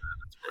you about that.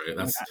 That's right.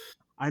 like That's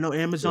I know it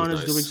was Amazon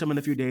is doing nice. some in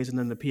a few days, and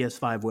then the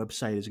PS5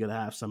 website is gonna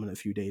have some in a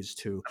few days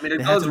too. I mean, it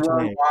They had goes some today.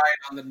 worldwide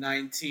on the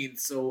 19th.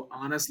 So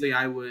honestly,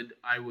 I would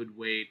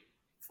wait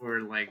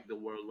for like the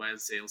worldwide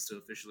sales to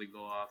officially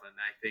go off, and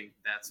I think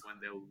that's when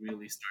they'll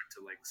really start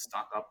to like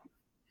stock up.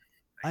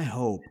 I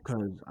hope,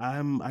 because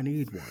I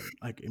need one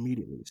like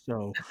immediately.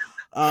 So,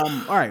 all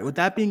right. With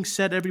that being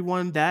said,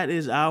 everyone, that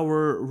is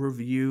our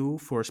review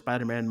for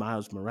Spider-Man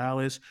Miles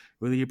Morales.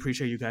 Really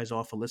appreciate you guys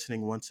all for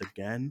listening once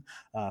again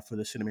for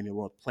the Cinemania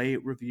World Play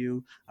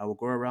review. I will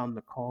go around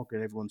the call,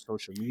 get everyone's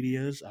social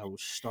medias. I will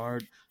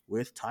start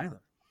with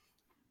Tyler.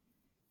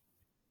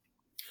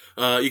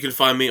 You can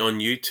find me on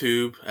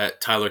YouTube at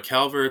Tyler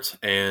Calvert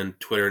and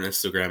Twitter and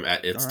Instagram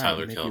at All It's right.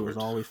 Tyler Thank you as Calvert.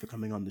 always for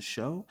coming on the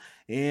show.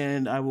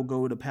 And I will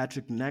go to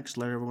Patrick next.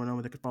 Let everyone know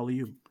where they can follow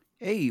you.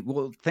 Hey,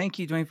 well, thank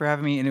you, Dwayne, for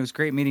having me, and it was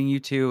great meeting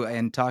you two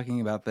and talking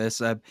about this.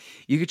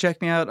 You can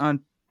check me out on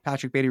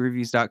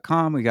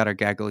patrickbeattyreviews.com. We got our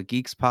Gaggle of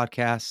Geeks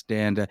podcast,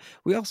 and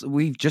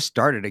we've just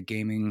started a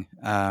gaming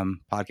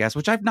podcast,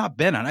 which I've not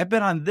been on. I've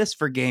been on this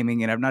for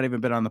gaming, and I've not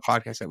even been on the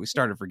podcast that we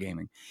started for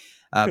gaming,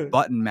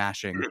 button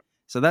mashing.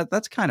 So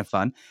that's kind of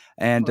fun.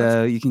 And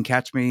you can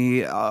catch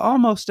me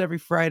almost every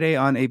Friday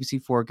on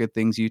ABC4 Good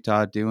Things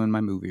Utah doing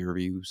my movie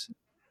reviews.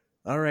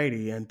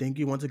 Alrighty, and thank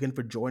you once again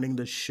for joining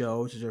the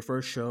show. This is your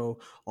first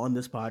show on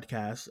this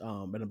podcast,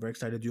 and I'm very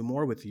excited to do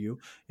more with you.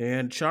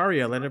 And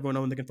Sharia, let everyone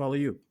know when they can follow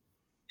you.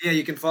 Yeah,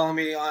 you can follow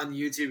me on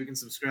YouTube. You can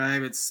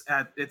subscribe. It's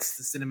the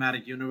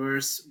Cinematic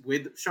Universe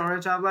with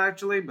Shara Chavla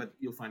actually, but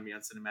you'll find me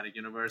on Cinematic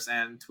Universe,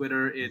 and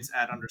Twitter it's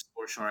at _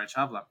 Shara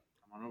Chavla.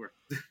 Come on over.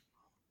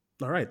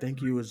 All right,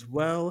 thank you as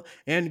well.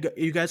 And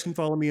you guys can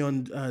follow me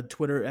on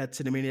Twitter at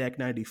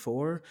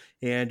Cinemaniac94,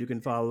 and you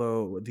can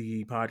follow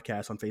the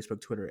podcast on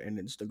Facebook, Twitter, and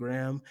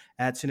Instagram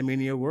at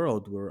Cinemania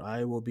World, where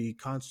I will be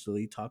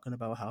constantly talking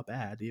about how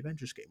bad the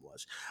Avengers game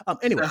was.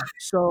 Anyway,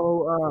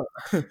 so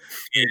Yeah.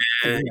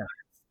 yeah.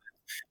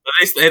 But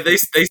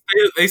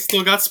they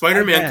still got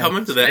Spider-Man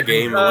coming to that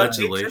game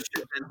allegedly.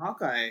 And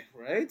Hawkeye,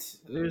 right?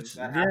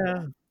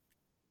 Yeah.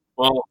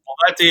 Well,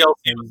 that DLC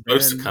was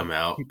supposed to come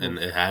out, and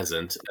it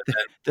hasn't. And then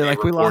They're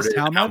like, we lost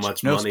reported how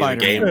much? No money the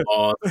Spider-Man. game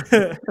lost.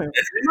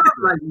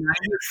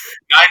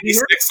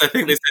 96. I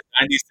think they said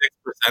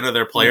 96% of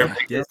their player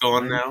base is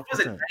gone now. Was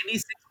it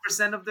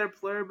 96% of their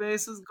player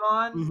base is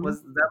gone? Mm-hmm.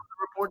 Was that the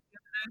report?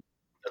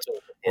 That's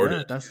what reported.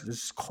 Yeah, that's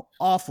just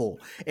awful.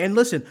 And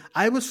listen,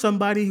 I was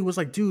somebody who was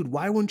like, dude,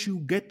 why wouldn't you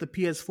get the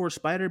PS4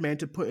 Spider-Man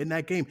to put in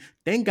that game?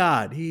 Thank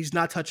God he's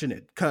not touching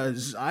it,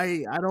 because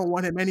I don't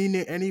want him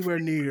anywhere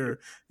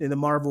near in the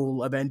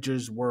Marvel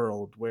Avengers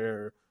world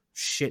where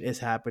shit is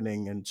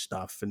happening and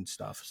stuff.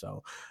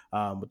 So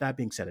with that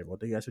being said, everyone,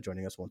 thank you guys for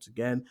joining us once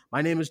again.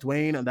 My name is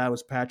Dwayne, and that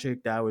was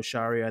Patrick, that was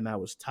Sharia, and that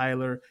was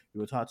Tyler.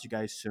 We will talk to you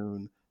guys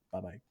soon.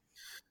 Bye-bye.